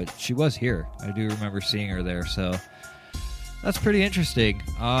meet her, but she was here. I do remember seeing her there, so that's pretty interesting.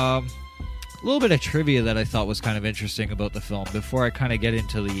 A little bit of trivia that I thought was kind of interesting about the film before I kind of get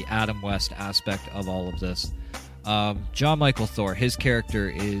into the Adam West aspect of all of this. John Michael Thor, his character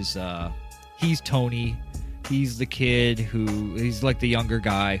is, he's Tony. He's the kid he's like the younger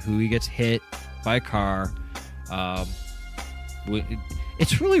guy who he gets hit by a car.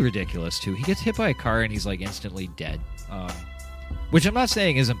 It's really ridiculous too. He gets hit by a car and he's like instantly dead, which I'm not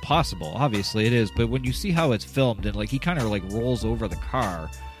saying isn't possible. Obviously it is, but when you see how it's filmed and like he kind of like rolls over the car,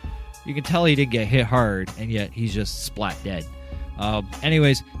 you can tell he didn't get hit hard, and yet he's just splat dead.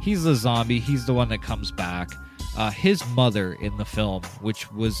 Anyways, he's the zombie. He's the one that comes back. His mother in the film,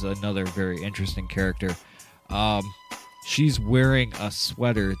 which was another very interesting character, she's wearing a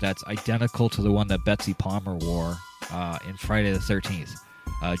sweater that's identical to the one that Betsy Palmer wore in Friday the 13th.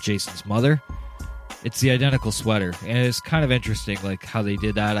 Jason's mother. It's the identical sweater, and it's kind of interesting like how they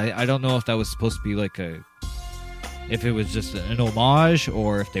did that. I don't know if that was supposed to be like if it was just an homage,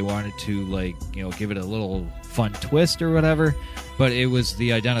 or if they wanted to like give it a little fun twist or whatever, but it was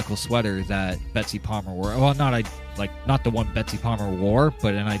the identical sweater that Betsy Palmer wore. Well, not the one Betsy Palmer wore,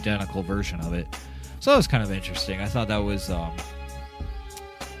 but an identical version of it. So that was kind of interesting. I thought that was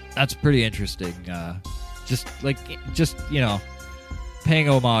that's pretty interesting. Just paying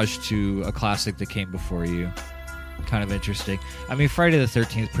homage to a classic that came before you. Kind of interesting. I mean, Friday the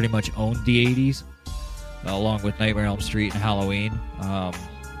 13th pretty much owned the 80s, along with Nightmare on Elm Street and Halloween,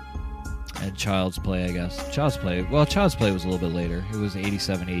 and Child's Play, I guess. Child's Play was a little bit later. It was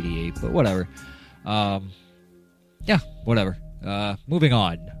 87, 88, but whatever. Yeah, whatever. Moving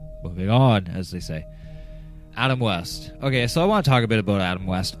on, as they say. Adam West. Okay, so I want to talk a bit about Adam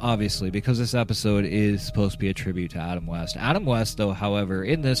West, obviously, because this episode is supposed to be a tribute to Adam West. Adam West, though, however,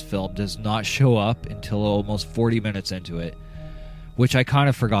 in this film does not show up until almost 40 minutes into it, which I kind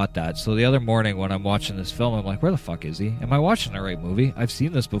of forgot that. So the other morning when I'm watching this film, I'm like, where the fuck is he? Am I watching the right movie? I've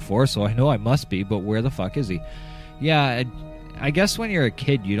seen this before, so I know I must be, but where the fuck is he? Yeah, I guess when you're a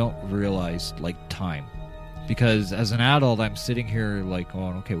kid, you don't realize, like, time. Because as an adult, I'm sitting here, like,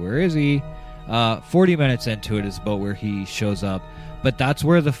 going, okay, where is he? 40 minutes into it is about where he shows up, but that's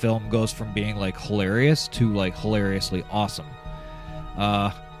where the film goes from being like hilarious to like hilariously awesome.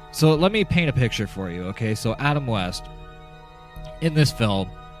 So let me paint a picture for you, okay? So Adam West in this film,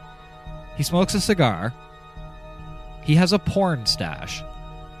 he smokes a cigar, he has a porn stash,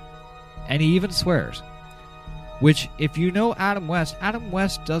 and he even swears. Which, if you know Adam West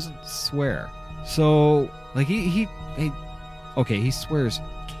doesn't swear. So like he swears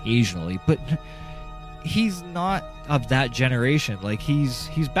occasionally, but he's not of that generation. Like he's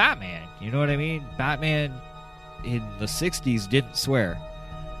Batman, you know what I mean? Batman in the 60s didn't swear.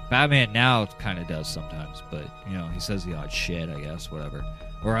 Batman now kind of does sometimes, but he says the odd shit, I guess, whatever.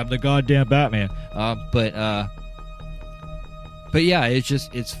 Or I'm the goddamn Batman. But yeah,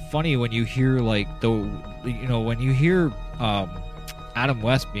 it's funny when you hear like when you hear Adam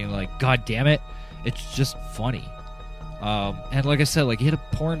West being like, God damn it, it's just funny. And like I said, like he had a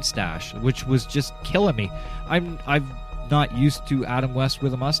porn stash, which was just killing me. I'm not used to Adam West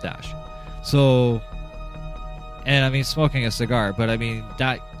with a mustache. So, and I mean smoking a cigar, but I mean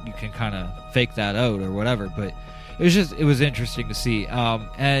that you can kind of fake that out or whatever. But it was interesting to see.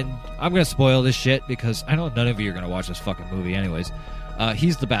 And I'm gonna spoil this shit because I know none of you are gonna watch this fucking movie anyways.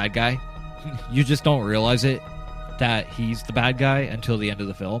 He's the bad guy. You just don't realize it that he's the bad guy until the end of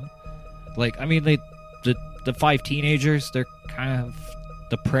the film. Like, I mean, the the 5 teenagers, they're kind of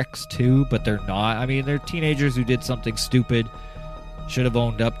the pricks too, but they're not. I mean, they're teenagers who did something stupid, should have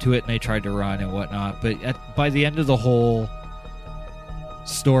owned up to it, and they tried to run and whatnot. But by the end of the whole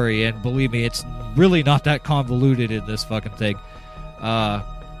story, and believe me, it's really not that convoluted in this fucking thing,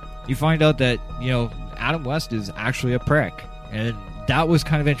 you find out that, Adam West is actually a prick. And that was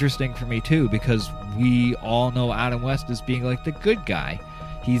kind of interesting for me too, because we all know Adam West as being like the good guy.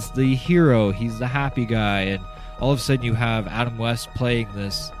 He's the hero, he's the happy guy, and all of a sudden you have Adam West playing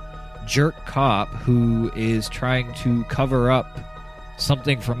this jerk cop who is trying to cover up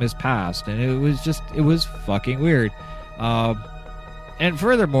something from his past, and it was fucking weird. And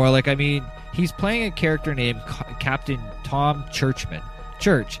furthermore, he's playing a character named Captain Tom Churchman.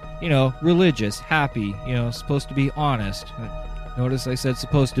 Church, religious, happy, supposed to be honest. Notice I said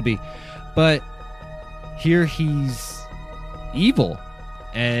supposed to be. But here he's evil,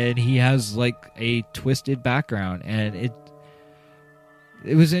 and he has a twisted background, and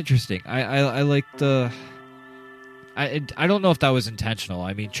it was interesting. I liked the... I don't know if that was intentional.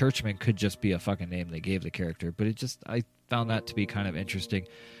 I mean, Churchman could just be a fucking name they gave the character, but I found that to be kind of interesting.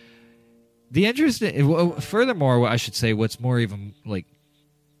 Furthermore, I should say, what's more even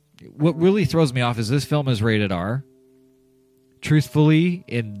what really throws me off is this film is rated R. Truthfully,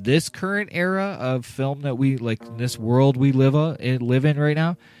 in this current era of film that we in this world we live in right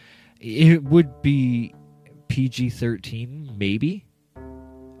now, it would be PG-13, maybe.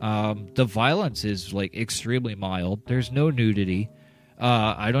 The violence is extremely mild. There's no nudity.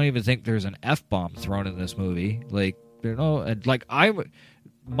 I don't even think there's an F-bomb thrown in this movie.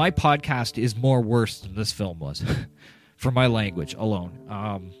 My podcast is more worse than this film was for my language alone.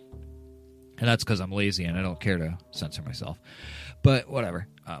 And that's because I'm lazy and I don't care to censor myself. But whatever.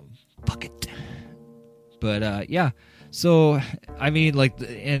 Fuck it. But yeah. So I mean,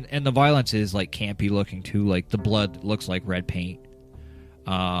 and the violence is campy looking too. The blood looks like red paint.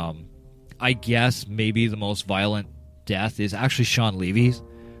 I guess maybe the most violent death is actually Sean Levy's,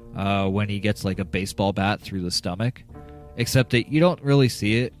 when he gets a baseball bat through the stomach, except that you don't really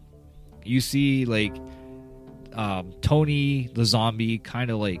see it. You see Tony the zombie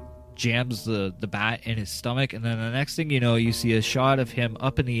kind of jams the bat in his stomach, and then the next thing you know, you see a shot of him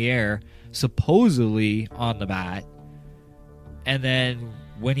up in the air, supposedly on the bat, and then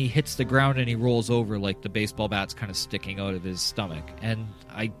when he hits the ground and he rolls over, the baseball bat's kind of sticking out of his stomach. And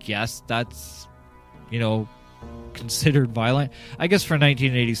I guess that's, considered violent. I guess for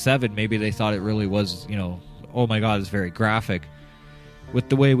 1987, maybe they thought it really was, oh my God, it's very graphic. With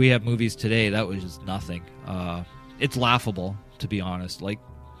the way we have movies today, that was just nothing. It's laughable, to be honest.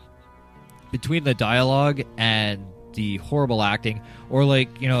 Between the dialogue and the horrible acting, or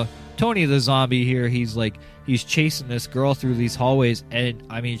Tony the zombie here, he's chasing this girl through these hallways, and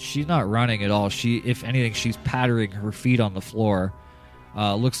I mean, she's not running at all. If anything, she's pattering her feet on the floor.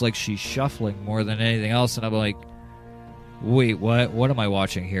 Looks like she's shuffling more than anything else, and I'm like, wait, what am I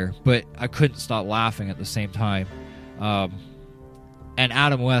watching here? But I couldn't stop laughing at the same time. And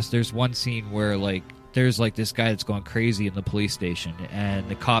Adam West, there's one scene where there's this guy that's going crazy in the police station, and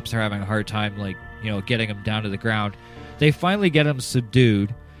the cops are having a hard time getting him down to the ground. They finally get him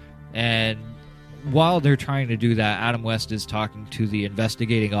subdued, and while they're trying to do that, Adam West is talking to the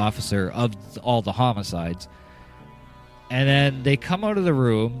investigating officer of all the homicides. And then they come out of the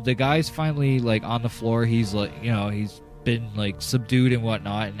room. The guy's finally on the floor. He's he's been subdued and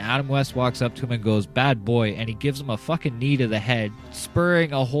whatnot. And Adam West walks up to him and goes, "Bad boy," and he gives him a fucking knee to the head,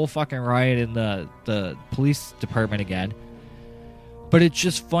 spurring a whole fucking riot in the police department again. But it's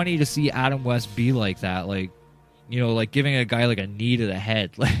just funny to see Adam West be like that, giving a guy a knee to the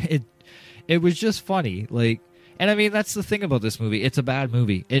head. It was just funny. And I mean, that's the thing about this movie. It's a bad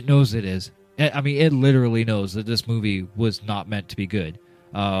movie. It knows it is. I mean, it literally knows that this movie was not meant to be good.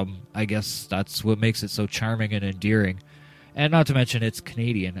 I guess that's what makes it so charming and endearing. And not to mention, it's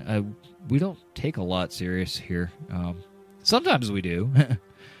Canadian. We don't take a lot serious here. Sometimes we do.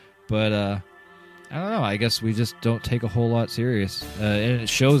 But, I don't know. I guess we just don't take a whole lot serious. And it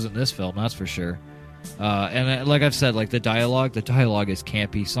shows in this film, that's for sure. And like I've said, the dialogue is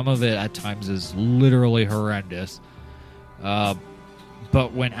campy. Some of it at times is literally horrendous.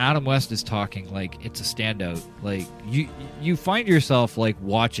 But when Adam West is talking, it's a standout. You find yourself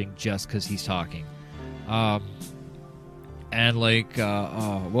watching just because he's talking. And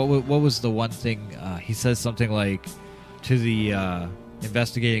what was the one thing he says something to the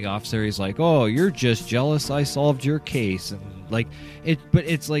investigating officer? He's like, "Oh, you're just jealous I solved your case," and but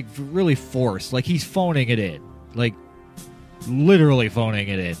it's really forced. He's phoning it in, literally phoning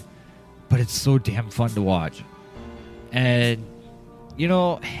it in. But it's so damn fun to watch. And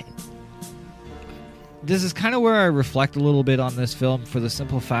this is kind of where I reflect a little bit on this film, for the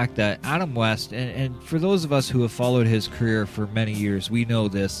simple fact that Adam West, and for those of us who have followed his career for many years, we know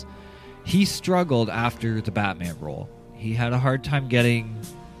this. He struggled after the Batman role. He had a hard time getting,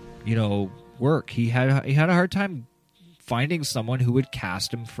 work. He had a hard time finding someone who would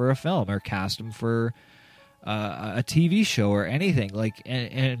cast him for a film or cast him for a TV show or anything.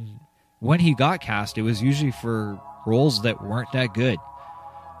 And when he got cast, it was usually for roles that weren't that good.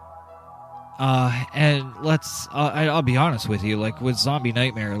 And I'll be honest with you, like with Zombie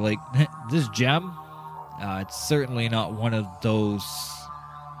Nightmare, like this gem, it's certainly not one of those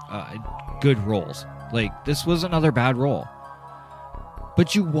good roles. Like, this was another bad role.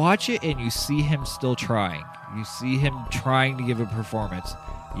 But you watch it and you see him still trying. You see him trying to give a performance.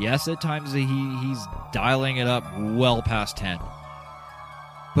 Yes, at times he's dialing it up well past 10.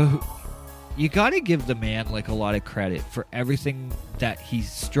 But you got to give the man like a lot of credit for everything that he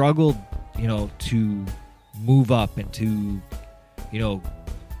struggled, to move up and to,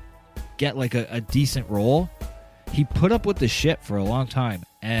 get like a decent role. He put up with the shit for a long time.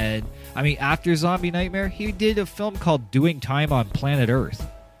 And, I mean, after Zombie Nightmare, he did a film called Doing Time on Planet Earth.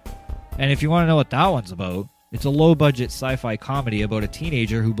 And if you want to know what that one's about, it's a low-budget sci-fi comedy about a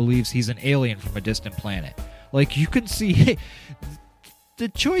teenager who believes he's an alien from a distant planet. Like, you can see the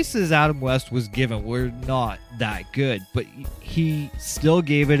choices Adam West was given were not that good, but he still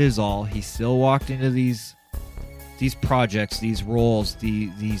gave it his all. He still walked into these projects, these roles,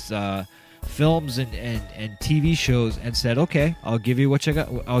 these films and TV shows and said, okay, I'll give you what you got.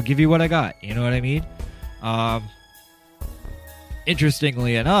 I'll give you what I got. You know what I mean?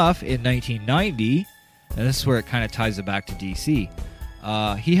 Interestingly enough, in 1990, and this is where it kind of ties it back to DC,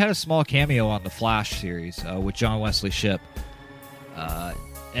 he had a small cameo on the Flash series with John Wesley Shipp.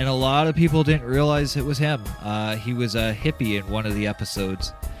 And a lot of people didn't realize it was him. He was a hippie in one of the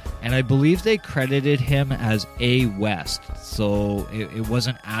episodes. And I believe they credited him as A. West. So it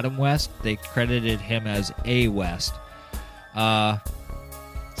wasn't Adam West. They credited him as A. West.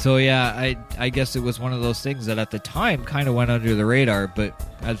 So yeah, I guess it was one of those things that at the time kind of went under the radar. But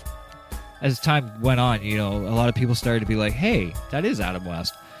as time went on, a lot of people started to be like, hey, that is Adam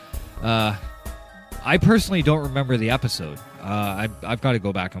West. I personally don't remember the episode. I've got to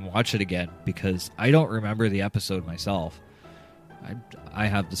go back and watch it again because I don't remember the episode myself. I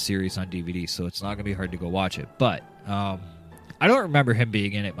have the series on DVD, so it's not going to be hard to go watch it. But I don't remember him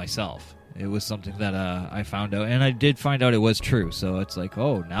being in it myself. It was something that I found out, and I did find out it was true. So it's like,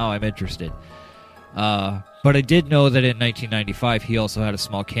 oh, now I'm interested. But I did know that in 1995, he also had a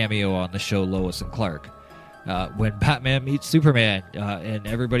small cameo on the show Lois and Clark. When Batman meets Superman, and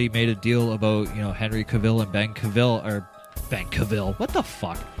everybody made a deal about, Henry Cavill and Ben Cavill. What the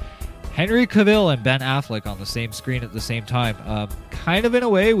fuck? Henry Cavill and Ben Affleck on the same screen at the same time. Kind of in a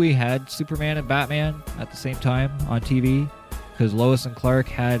way, we had Superman and Batman at the same time on TV because Lois and Clark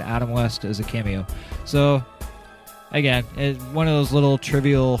had Adam West as a cameo. So, again, it's one of those little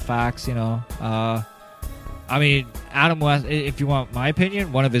trivial facts, I mean, Adam West, if you want my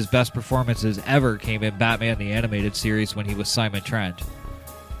opinion, one of his best performances ever came in Batman the Animated Series when he was Simon Trent,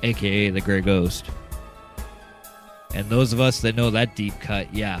 a.k.a. the Grey Ghost. And those of us that know that deep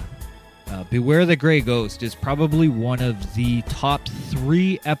cut, yeah. Beware the Grey Ghost is probably one of the top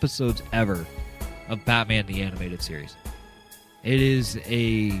 3 episodes ever of Batman the Animated Series. It is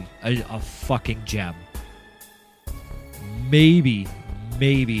a fucking gem. Maybe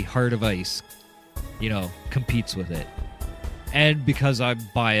Heart of Ice, competes with it. And because I'm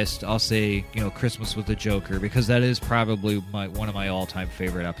biased, I'll say, Christmas with the Joker, because that is probably one of my all-time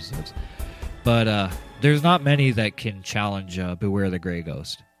favorite episodes. But there's not many that can challenge Beware the Grey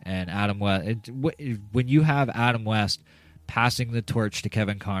Ghost. And Adam West, when you have Adam West passing the torch to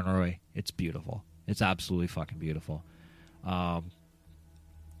Kevin Conroy, it's beautiful. It's absolutely fucking beautiful. And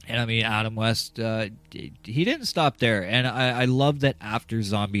I mean, Adam West, he didn't stop there. And I love that after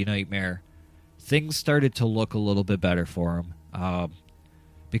Zombie Nightmare, things started to look a little bit better for him.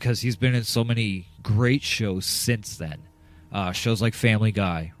 Because he's been in so many great shows since then. Shows like Family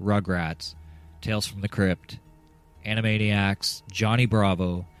Guy, Rugrats, Tales from the Crypt, Animaniacs, Johnny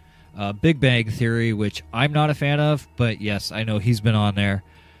Bravo, Big Bang Theory, which I'm not a fan of, but yes, I know he's been on there.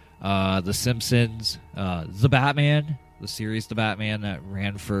 The Simpsons, The Batman, the series The Batman that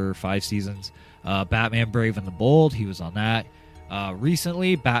ran for 5 seasons. Batman Brave and the Bold, he was on that.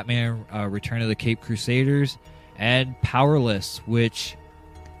 Recently, Batman Return of the Caped Crusaders, and Powerless, which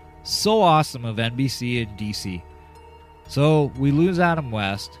so awesome of NBC and DC. So we lose Adam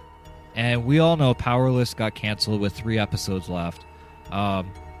West. And we all know Powerless got canceled with 3 episodes left.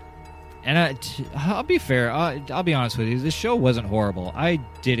 And I'll be fair. I'll be honest with you. This show wasn't horrible. I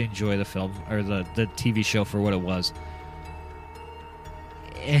did enjoy the film or the TV show for what it was.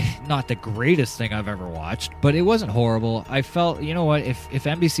 Not the greatest thing I've ever watched, but it wasn't horrible. I felt, you know what, if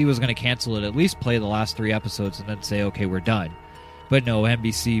NBC was going to cancel it, at least play the last 3 episodes and then say, okay, we're done. But no,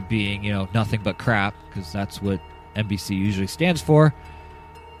 NBC being, nothing but crap, because that's what NBC usually stands for,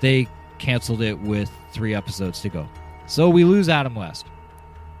 they canceled it with 3 episodes to go. So we lose Adam West.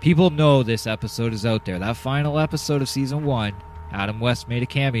 People know this episode is out there. That final episode of season 1, Adam West made a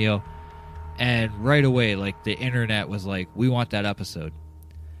cameo, and right away, the internet was like, we want that episode.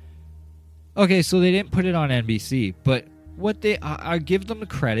 Okay, so they didn't put it on NBC, but I give them the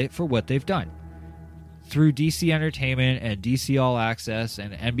credit for what they've done. Through DC Entertainment and DC All Access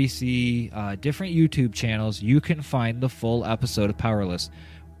and NBC, different YouTube channels, you can find the full episode of Powerless.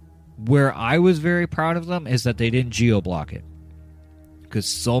 Where I was very proud of them is that they didn't geo-block it. Because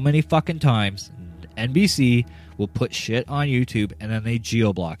so many fucking times, NBC will put shit on YouTube and then they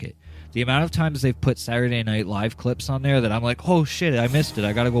geo-block it. The amount of times they've put Saturday Night Live clips on there that I'm like, oh shit, I missed it,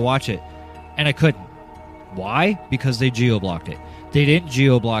 I gotta go watch it. And I couldn't. Why? Because they geo-blocked it. They didn't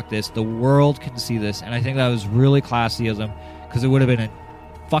geo-block this. The world can see this. And I think that was really classy of them, because it would have been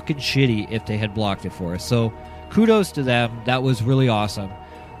fucking shitty if they had blocked it for us. So kudos to them. That was really awesome.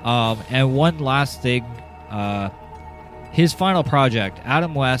 And one last thing. His final project,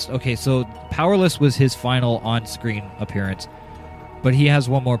 Adam West. Okay, so Powerless was his final on-screen appearance. But he has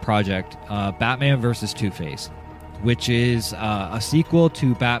one more project. Batman vs. Two-Face, which is a sequel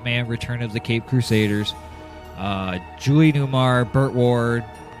to Batman Return of the Caped Crusaders. Julie Newmar, Burt Ward,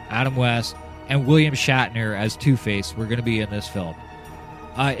 Adam West, and William Shatner as Two-Face were going to be in this film.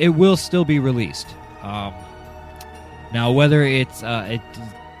 It will still be released. Now, whether it's...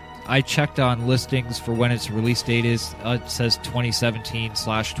 I checked on listings for when its release date is. It says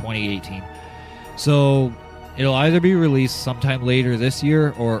 2017/2018. So it'll either be released sometime later this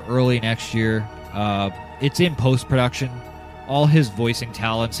year or early next year. It's in post-production. All his voicing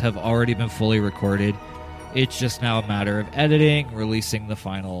talents have already been fully recorded. It's just now a matter of editing, releasing the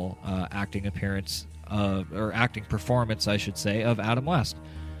final acting appearance, or acting performance, I should say, of Adam West.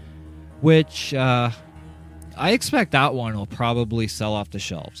 Which, I expect that one will probably sell off the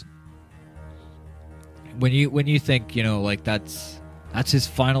shelves. When you think, that's his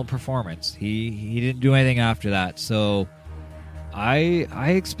final performance. He didn't do anything after that, so... I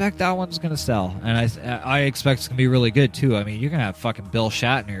expect that one's going to sell, and I expect it's going to be really good, too. I mean, you're going to have fucking Bill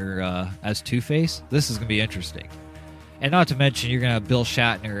Shatner as Two-Face. This is going to be interesting. And not to mention, you're going to have Bill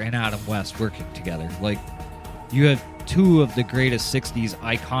Shatner and Adam West working together. You have 2 of the greatest 60s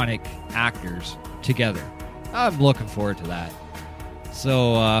iconic actors together. I'm looking forward to that.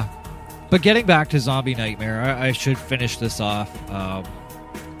 So, but getting back to Zombie Nightmare, I should finish this off.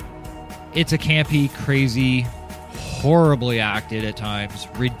 It's a campy, crazy... horribly acted at times,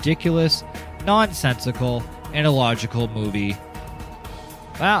 ridiculous, nonsensical, and illogical movie.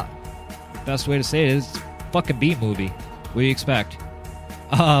 Well, best way to say it is fucking B-movie. What do you expect?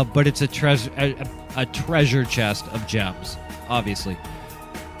 But it's a treasure chest of gems, obviously.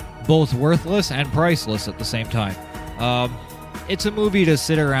 Both worthless and priceless at the same time. It's a movie to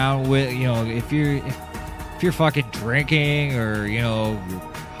sit around with, if you're fucking drinking or, you're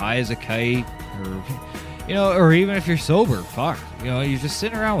high as a kite or... or even if you're sober, fuck. You're just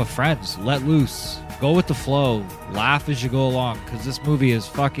sitting around with friends. Let loose. Go with the flow. Laugh as you go along, because this movie is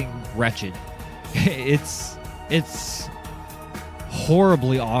fucking wretched. It's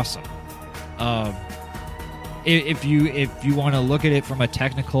horribly awesome. If you want to look at it from a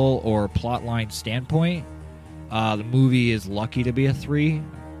technical or plotline standpoint, the movie is lucky to be a 3.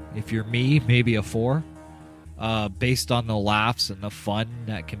 If you're me, maybe a 4. Based on the laughs and the fun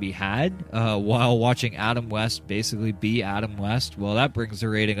that can be had while watching Adam West basically be Adam West. Well, that brings the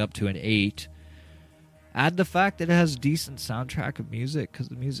rating up to an 8. Add the fact that it has decent soundtrack of music, because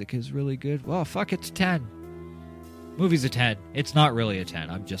the music is really good. Well, fuck, it's a 10. Movie's a 10. It's not really a 10.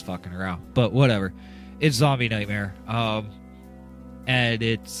 I'm just fucking around. But whatever. It's Zombie Nightmare. And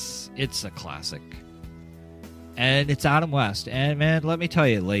it's a classic. And it's Adam West. And, man, let me tell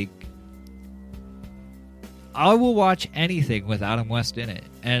you, I will watch anything with Adam West in it,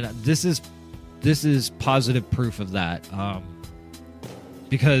 and this is positive proof of that.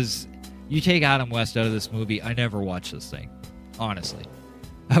 Because you take Adam West out of this movie, I never watch this thing. Honestly,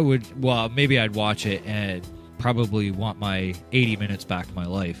 maybe I'd watch it and probably want my 80 minutes back to my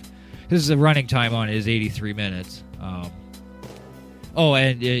life. This is the running time on it is 83 minutes.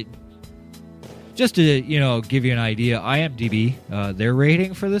 Just to give you an idea, IMDb their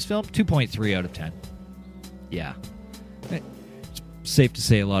rating for this film 2.3 out of 10. Yeah. It's safe to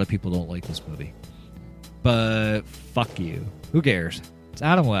say a lot of people don't like this movie. But fuck you. Who cares? It's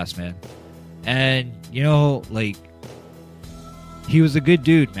Adam West, man. And, you know, like, he was a good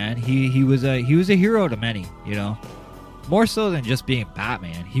dude, man. He was a hero to many, you know. More so than just being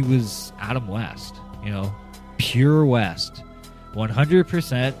Batman. He was Adam West, you know. Pure West.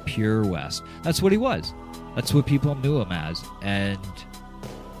 100% pure West. That's what he was. That's what people knew him as. And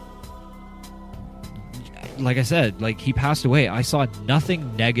like I said, like, he passed away. I saw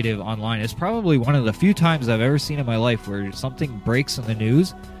nothing negative online. It's probably one of the few times I've ever seen in my life where something breaks in the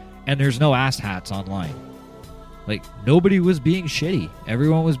news and there's no asshats online. Like, nobody was being shitty.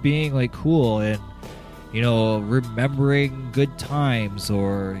 Everyone was being, like, cool and, you know, remembering good times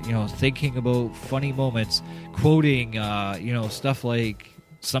or, you know, thinking about funny moments, quoting, you know, stuff like,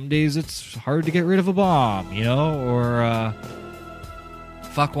 some days it's hard to get rid of a bomb, you know, or,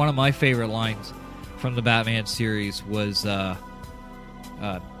 fuck, one of my favorite lines from the Batman series was, when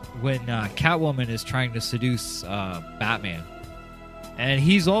Catwoman is trying to seduce Batman. And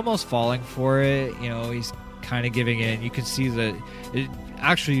he's almost falling for it, you know, he's kind of giving in. You can see that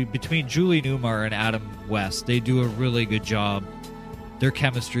actually between Julie Newmar and Adam West, they do a really good job. Their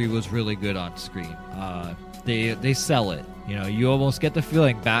chemistry was really good on screen. They sell it. You know, you almost get the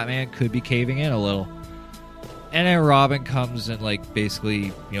feeling Batman could be caving in a little. And then Robin comes and, like,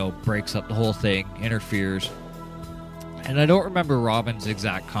 basically, you know, breaks up the whole thing, interferes. And I don't remember Robin's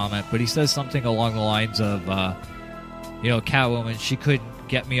exact comment, but he says something along the lines of, you know, Catwoman, she couldn't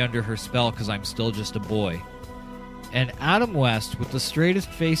get me under her spell because I'm still just a boy. And Adam West, with the straightest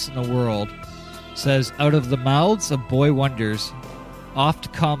face in the world, says, out of the mouths of boy wonders,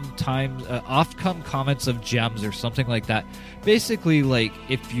 oft come comments of gems or something like that. Basically, like,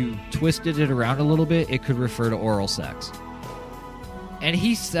 if you twisted it around a little bit, it could refer to oral sex. And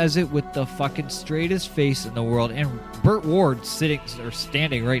he says it with the fucking straightest face in the world. And Burt Ward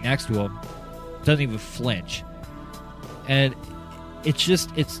standing right next to him doesn't even flinch. And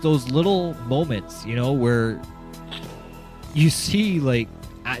it's those little moments, you know, where you see, like,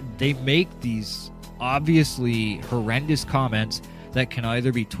 they make these obviously horrendous comments that can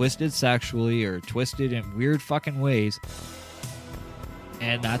either be twisted sexually or twisted in weird fucking ways.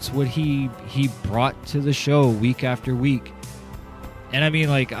 And that's what he brought to the show week after week. And I mean,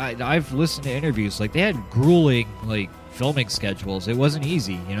 like, I've listened to interviews, like, they had grueling, like, filming schedules. It wasn't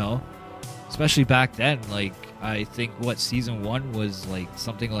easy, you know, especially back then. Like, I think season 1 was like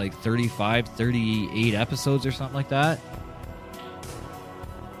something like 38 episodes or something like that.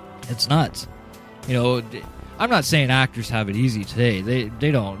 It's nuts. You know, I'm not saying actors have it easy today.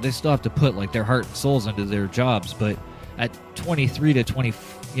 They don't. They still have to put, like, their heart and souls into their jobs. But at 22,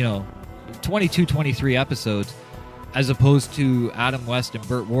 23 episodes, as opposed to Adam West and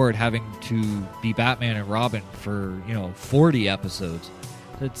Burt Ward having to be Batman and Robin for, you know, 40 episodes,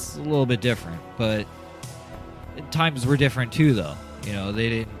 it's a little bit different. But times were different too, though. You know, they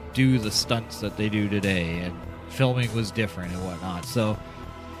didn't do the stunts that they do today, and filming was different and whatnot. So,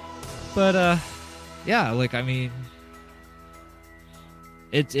 but yeah, like, I mean,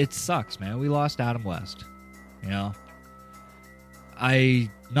 it sucks, man. We lost Adam West. You know,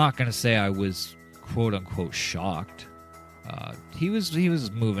 I'm not gonna say I was quote unquote shocked. He was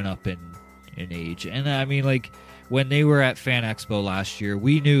moving up in age, and I mean, like, when they were at Fan Expo last year,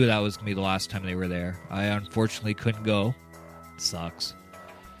 we knew that was gonna be the last time they were there. I unfortunately couldn't go. It sucks,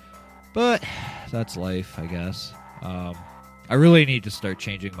 but that's life, I guess. I really need to start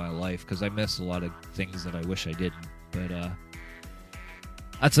changing my life because I miss a lot of things that I wish I didn't. But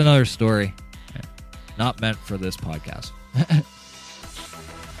that's another story. Not meant for this podcast.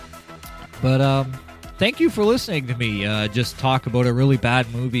 But thank you for listening to me just talk about a really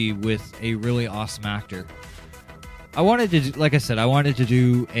bad movie with a really awesome actor. I wanted to, like I said, I wanted to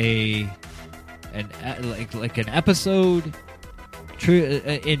do an episode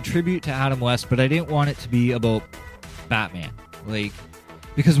in tribute to Adam West, but I didn't want it to be about Batman, like,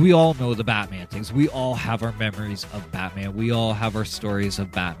 because we all know the Batman things. We all have our memories of Batman. We all have our stories of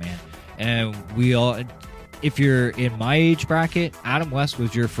Batman, and we all, if you're in my age bracket, Adam West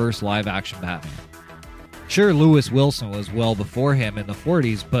was your first live action Batman. Sure, Lewis Wilson was well before him in the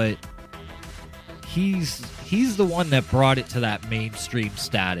 40s, but he's the one that brought it to that mainstream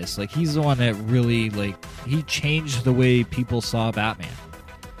status. Like, he's the one that really, like, he changed the way people saw Batman.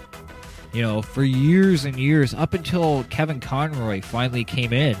 You know, for years and years, up until Kevin Conroy finally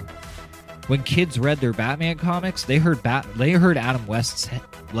came in, when kids read their Batman comics, they heard Adam West's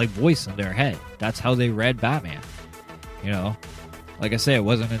voice in their head. That's how they read Batman. You know, like I say, it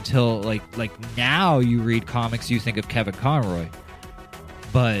wasn't until like now you read comics, you think of Kevin Conroy,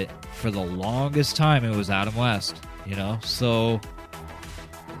 but for the longest time it was Adam West. You know, so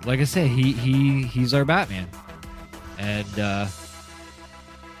like I say, he's our Batman. And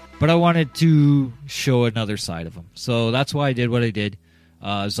but I wanted to show another side of him. So that's why I did what I did.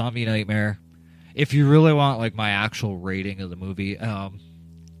 Zombie Nightmare. If you really want like my actual rating of the movie,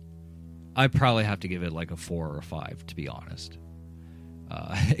 I'd probably have to give it like a 4 or a 5, to be honest.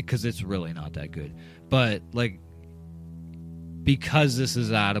 Because it's really not that good. But like, because this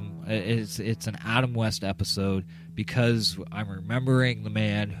is it's an Adam West episode, because I'm remembering the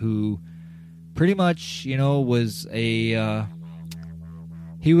man who pretty much, was a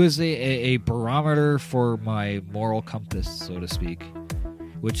barometer for my moral compass, so to speak,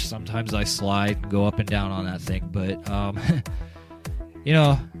 which sometimes I slide and go up and down on that thing, but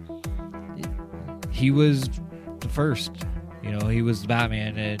he was the first. He was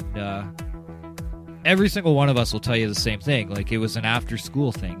Batman, and every single one of us will tell you the same thing. Like, it was an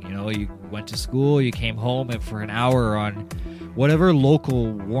after-school thing. You went to school, you came home, and for an hour on whatever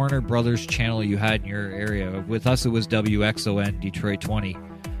local Warner Brothers channel you had in your area. With us, it was WXON Detroit 20.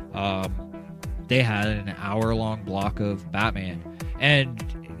 They had an hour-long block of Batman. And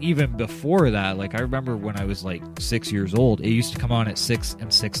even before that, like, I remember when I was, like, 6 years old, it used to come on at 6 and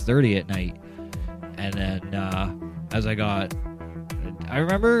 6:30 at night. And then, as I got... I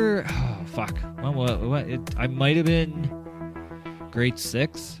remember... I might have been grade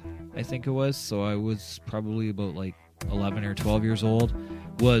 6, I think it was. So I was probably about, like, 11 or 12 years old,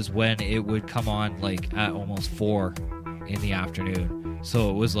 was when it would come on, like, at almost 4 in the afternoon.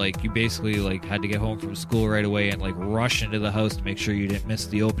 So it was like you basically like had to get home from school right away and like rush into the house to make sure you didn't miss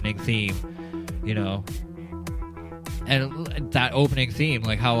the opening theme, And that opening theme,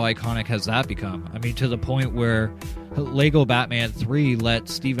 like, how iconic has that become? I mean, to the point where Lego Batman 3 let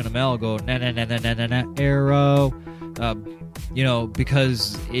Stephen Amell go na na na na na na na Arrow,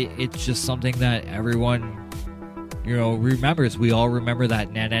 because it's just something that everyone remembers. We all remember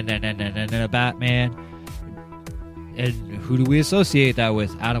that na na na na na na na Batman. And who do we associate that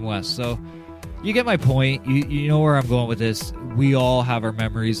with? Adam West. So you get my point. You know where I'm going with this. We all have our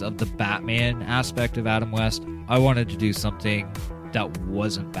memories of the Batman aspect of Adam West. I wanted to do something that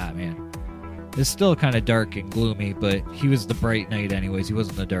wasn't Batman. It's still kind of dark and gloomy, but he was the bright knight anyways. He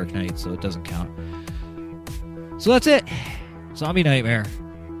wasn't the dark knight, so it doesn't count. So that's it. Zombie Nightmare.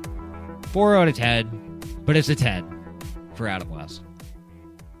 4 out of 10, but it's a 10 for Adam West.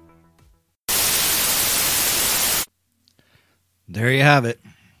 There you have it.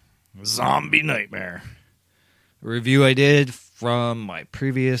 Zombie Nightmare. A review I did from my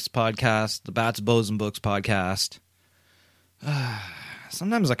previous podcast, the Bats, Bows, and Books podcast.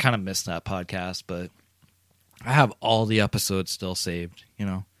 Sometimes I kind of miss that podcast, but I have all the episodes still saved,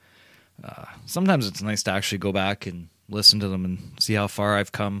 Sometimes it's nice to actually go back and listen to them and see how far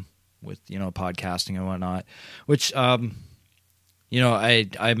I've come with, podcasting and whatnot. Which, I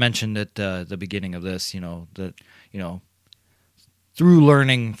mentioned at the beginning of this, that, through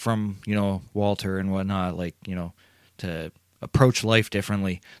learning from, Walter and whatnot, like, to approach life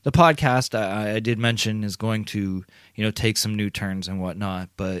differently. The podcast, I did mention, is going to, take some new turns and whatnot,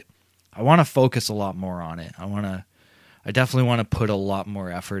 but I want to focus a lot more on it. I definitely want to put a lot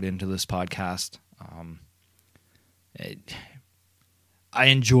more effort into this podcast. I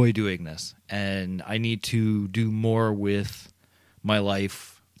enjoy doing this, and I need to do more with my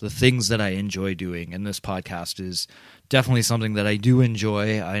life, the things that I enjoy doing, and this podcast is definitely something that I do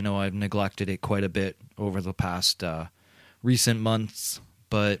enjoy. I know I've neglected it quite a bit over the past recent months,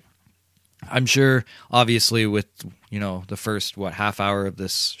 but I'm sure, obviously, with, the first, half hour of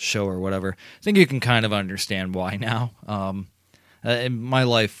this show or whatever, I think you can kind of understand why now. My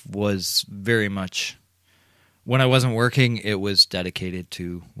life was very much, when I wasn't working, it was dedicated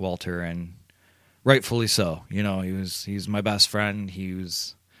to Walter, and rightfully so. He's my best friend. He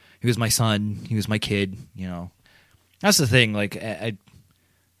was my son. He was my kid, That's the thing, like,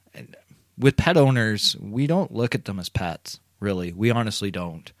 with pet owners, we don't look at them as pets, really. We honestly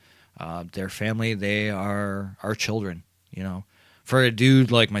don't. Their family, they are our children, For a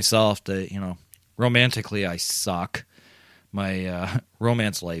dude like myself that, romantically I suck. My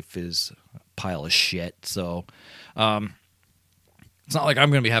romance life is a pile of shit, so it's not like I'm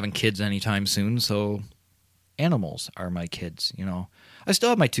going to be having kids anytime soon, so animals are my kids, I still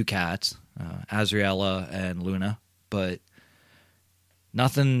have my 2 cats, Azriella and Luna, but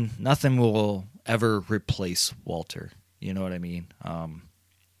nothing will ever replace Walter. You know what I mean?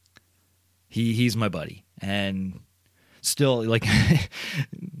 He's my buddy, and still, like,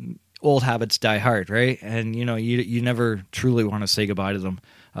 old habits die hard, right? And you never truly want to say goodbye to them.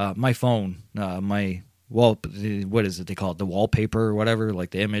 My phone, my what is it they call it? The wallpaper or whatever,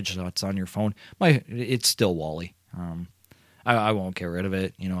 like the image that's on your phone. It's still Wally. I won't get rid of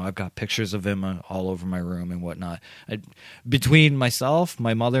it. You know, I've got pictures of him all over my room and whatnot. Between myself,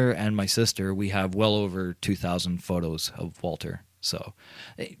 my mother, and my sister, we have well over 2,000 photos of Walter. So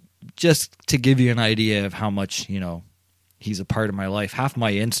just to give you an idea of how much, you know, he's a part of my life. Half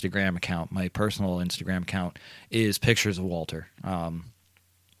my Instagram account, my personal Instagram account, is pictures of Walter.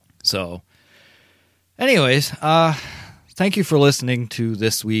 So anyways, thank you for listening to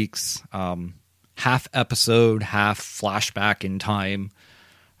this week's half episode, half flashback in time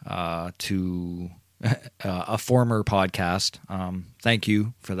to a former podcast. Thank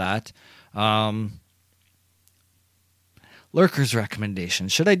you for that. Lurker's recommendation.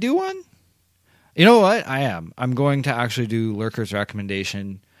 Should I do one? You know what? I am. I'm going to actually do Lurker's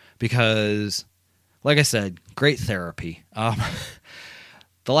recommendation because, like I said, great therapy.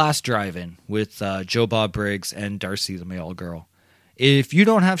 The Last Drive-In with Joe Bob Briggs and Darcy the Mail Girl. If you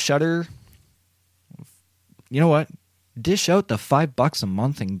don't have Shudder, you know what? Dish out the $5 a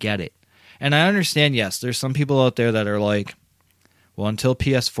month and get it. And I understand, yes, there's some people out there that are like, well, until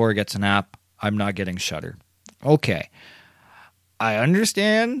PS4 gets an app, I'm not getting Shudder. Okay. I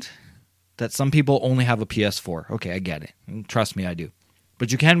understand that some people only have a PS4. Okay, I get it. And trust me, I do.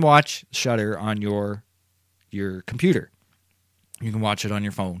 But you can watch Shudder on your computer. You can watch it on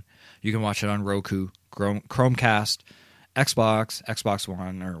your phone. You can watch it on Roku, Chromecast, Xbox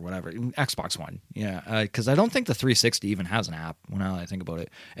One, or whatever. Xbox One, yeah. Because I don't think the 360 even has an app, when I think about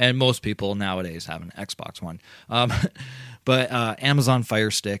it. And most people nowadays have an Xbox One. But Amazon Fire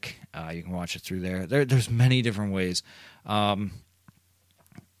Stick, you can watch it through there. There's many different ways.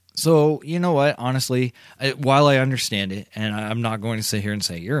 So, you know what? Honestly, while I understand it, and I'm not going to sit here and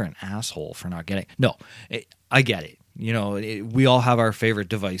say, you're an asshole for not getting it. No, I get it. You know, we all have our favorite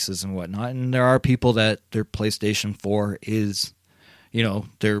devices and whatnot, and there are people that their PlayStation 4 is, you know,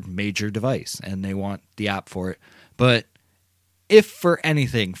 their major device, and they want the app for it. But if for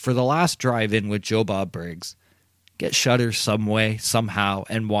anything, for The Last Drive-In with Joe Bob Briggs, get Shudder some way, somehow,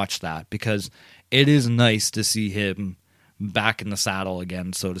 and watch that, because it is nice to see him back in the saddle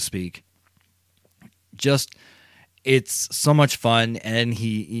again, so to speak. Just, it's so much fun, and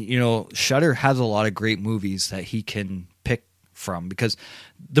he, you know, Shudder has a lot of great movies that he can pick from, because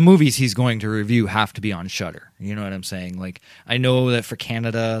the movies he's going to review have to be on Shudder. You know what I'm saying? Like, I know that for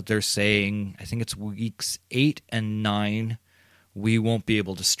Canada, they're saying, I think it's weeks 8 and 9, we won't be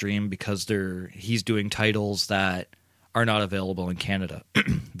able to stream because he's doing titles that are not available in Canada,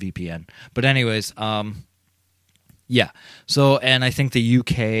 VPN. But anyways, yeah. So, and I think the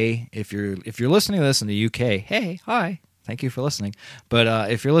UK, if you're listening to this in the UK, hey, hi, thank you for listening.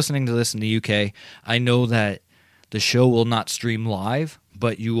 But if you're listening to this in the UK, I know that the show will not stream live,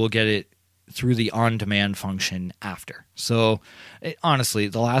 but you will get it through the on-demand function after. So, honestly,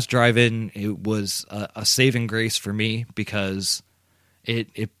 The Last Drive-In, it was a saving grace for me because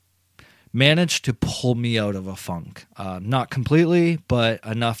it managed to pull me out of a funk. Not completely, but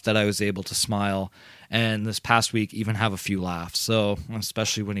enough that I was able to smile, and this past week even have a few laughs. So,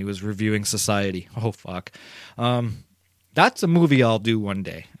 especially when he was reviewing Society. Oh, fuck. That's a movie I'll do one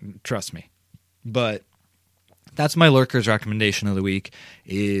day. Trust me. But that's my Lurker's recommendation of the week,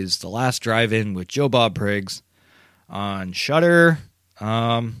 is The Last Drive-In with Joe Bob Briggs on Shudder.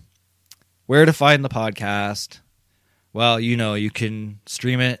 Where to find the podcast? Well, you know, you can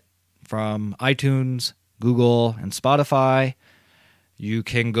stream it from iTunes, Google, and Spotify. You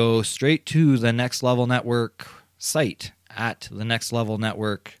can go straight to the Next Level Network site at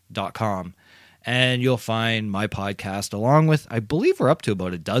thenextlevelnetwork.com, and you'll find my podcast along with, I believe we're up to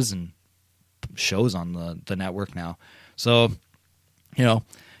about a dozen shows on the network now. So, you know,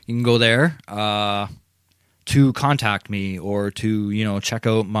 you can go there to contact me or to, you know, check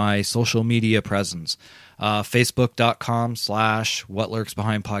out my social media presence.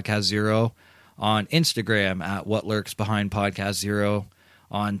 Facebook.com/WhatLurksBehindPodcast0, on Instagram at WhatLurksBehindPodcast0,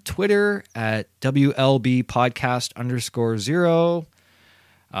 on Twitter at WLBPodcast_0.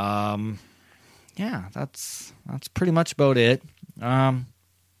 Yeah, that's pretty much about it.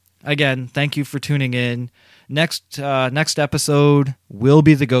 Again, thank you for tuning in. Next episode will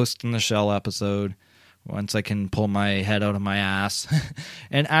be the Ghost in the Shell episode, once I can pull my head out of my ass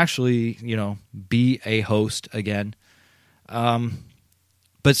and actually, you know, be a host again.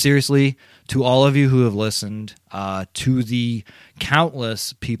 But seriously, to all of you who have listened, to the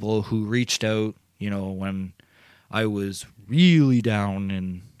countless people who reached out, you know, when I was really down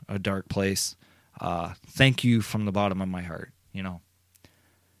in a dark place, thank you from the bottom of my heart. You know,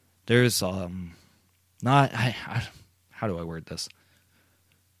 there's how do I word this?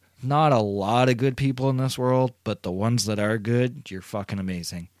 Not a lot of good people in this world, but the ones that are good, you're fucking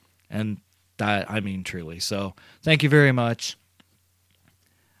amazing. And That, I mean, truly. So thank you very much.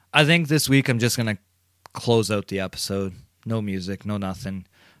 I think this week I'm just going to close out the episode. No music, no nothing.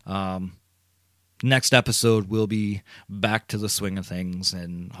 Next episode we'll be back to the swing of things,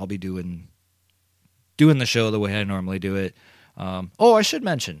 and I'll be doing the show the way I normally do it. I should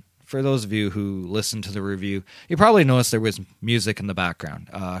mention, for those of you who listened to the review, you probably noticed there was music in the background.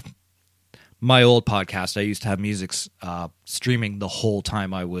 My old podcast, I used to have music streaming the whole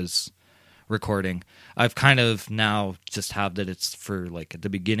time I was recording. I've kind of now just have that it's for like at the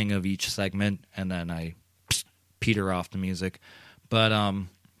beginning of each segment, and then I peter off the music. But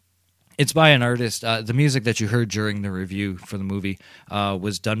it's by an artist. The music that you heard during the review for the movie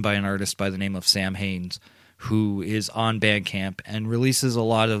was done by an artist by the name of Sam Haynes, who is on Bandcamp and releases a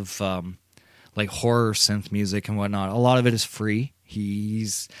lot of like horror synth music and whatnot. A lot of it is free.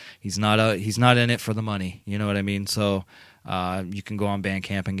 He's not in it for the money. You know what I mean? So you can go on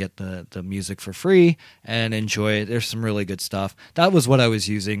Bandcamp and get the music for free and enjoy it. There's some really good stuff. That was what I was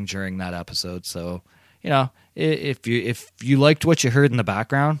using during that episode. So, you know, if you liked what you heard in the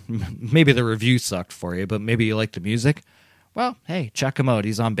background, maybe the review sucked for you, but maybe you like the music, well, hey, check him out.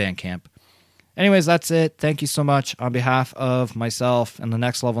 He's on Bandcamp. Anyways, that's it. Thank you so much on behalf of myself and the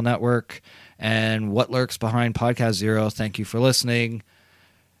Next Level Network and What Lurks Behind Podcast Zero. Thank you for listening.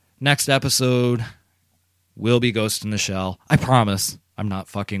 Next episode will be Ghost in the Shell. I promise I'm not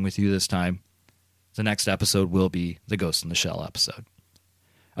fucking with you this time. The next episode will be the Ghost in the Shell episode.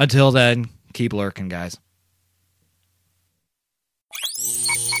 Until then, keep lurking, guys.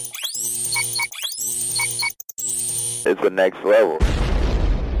 It's the next level.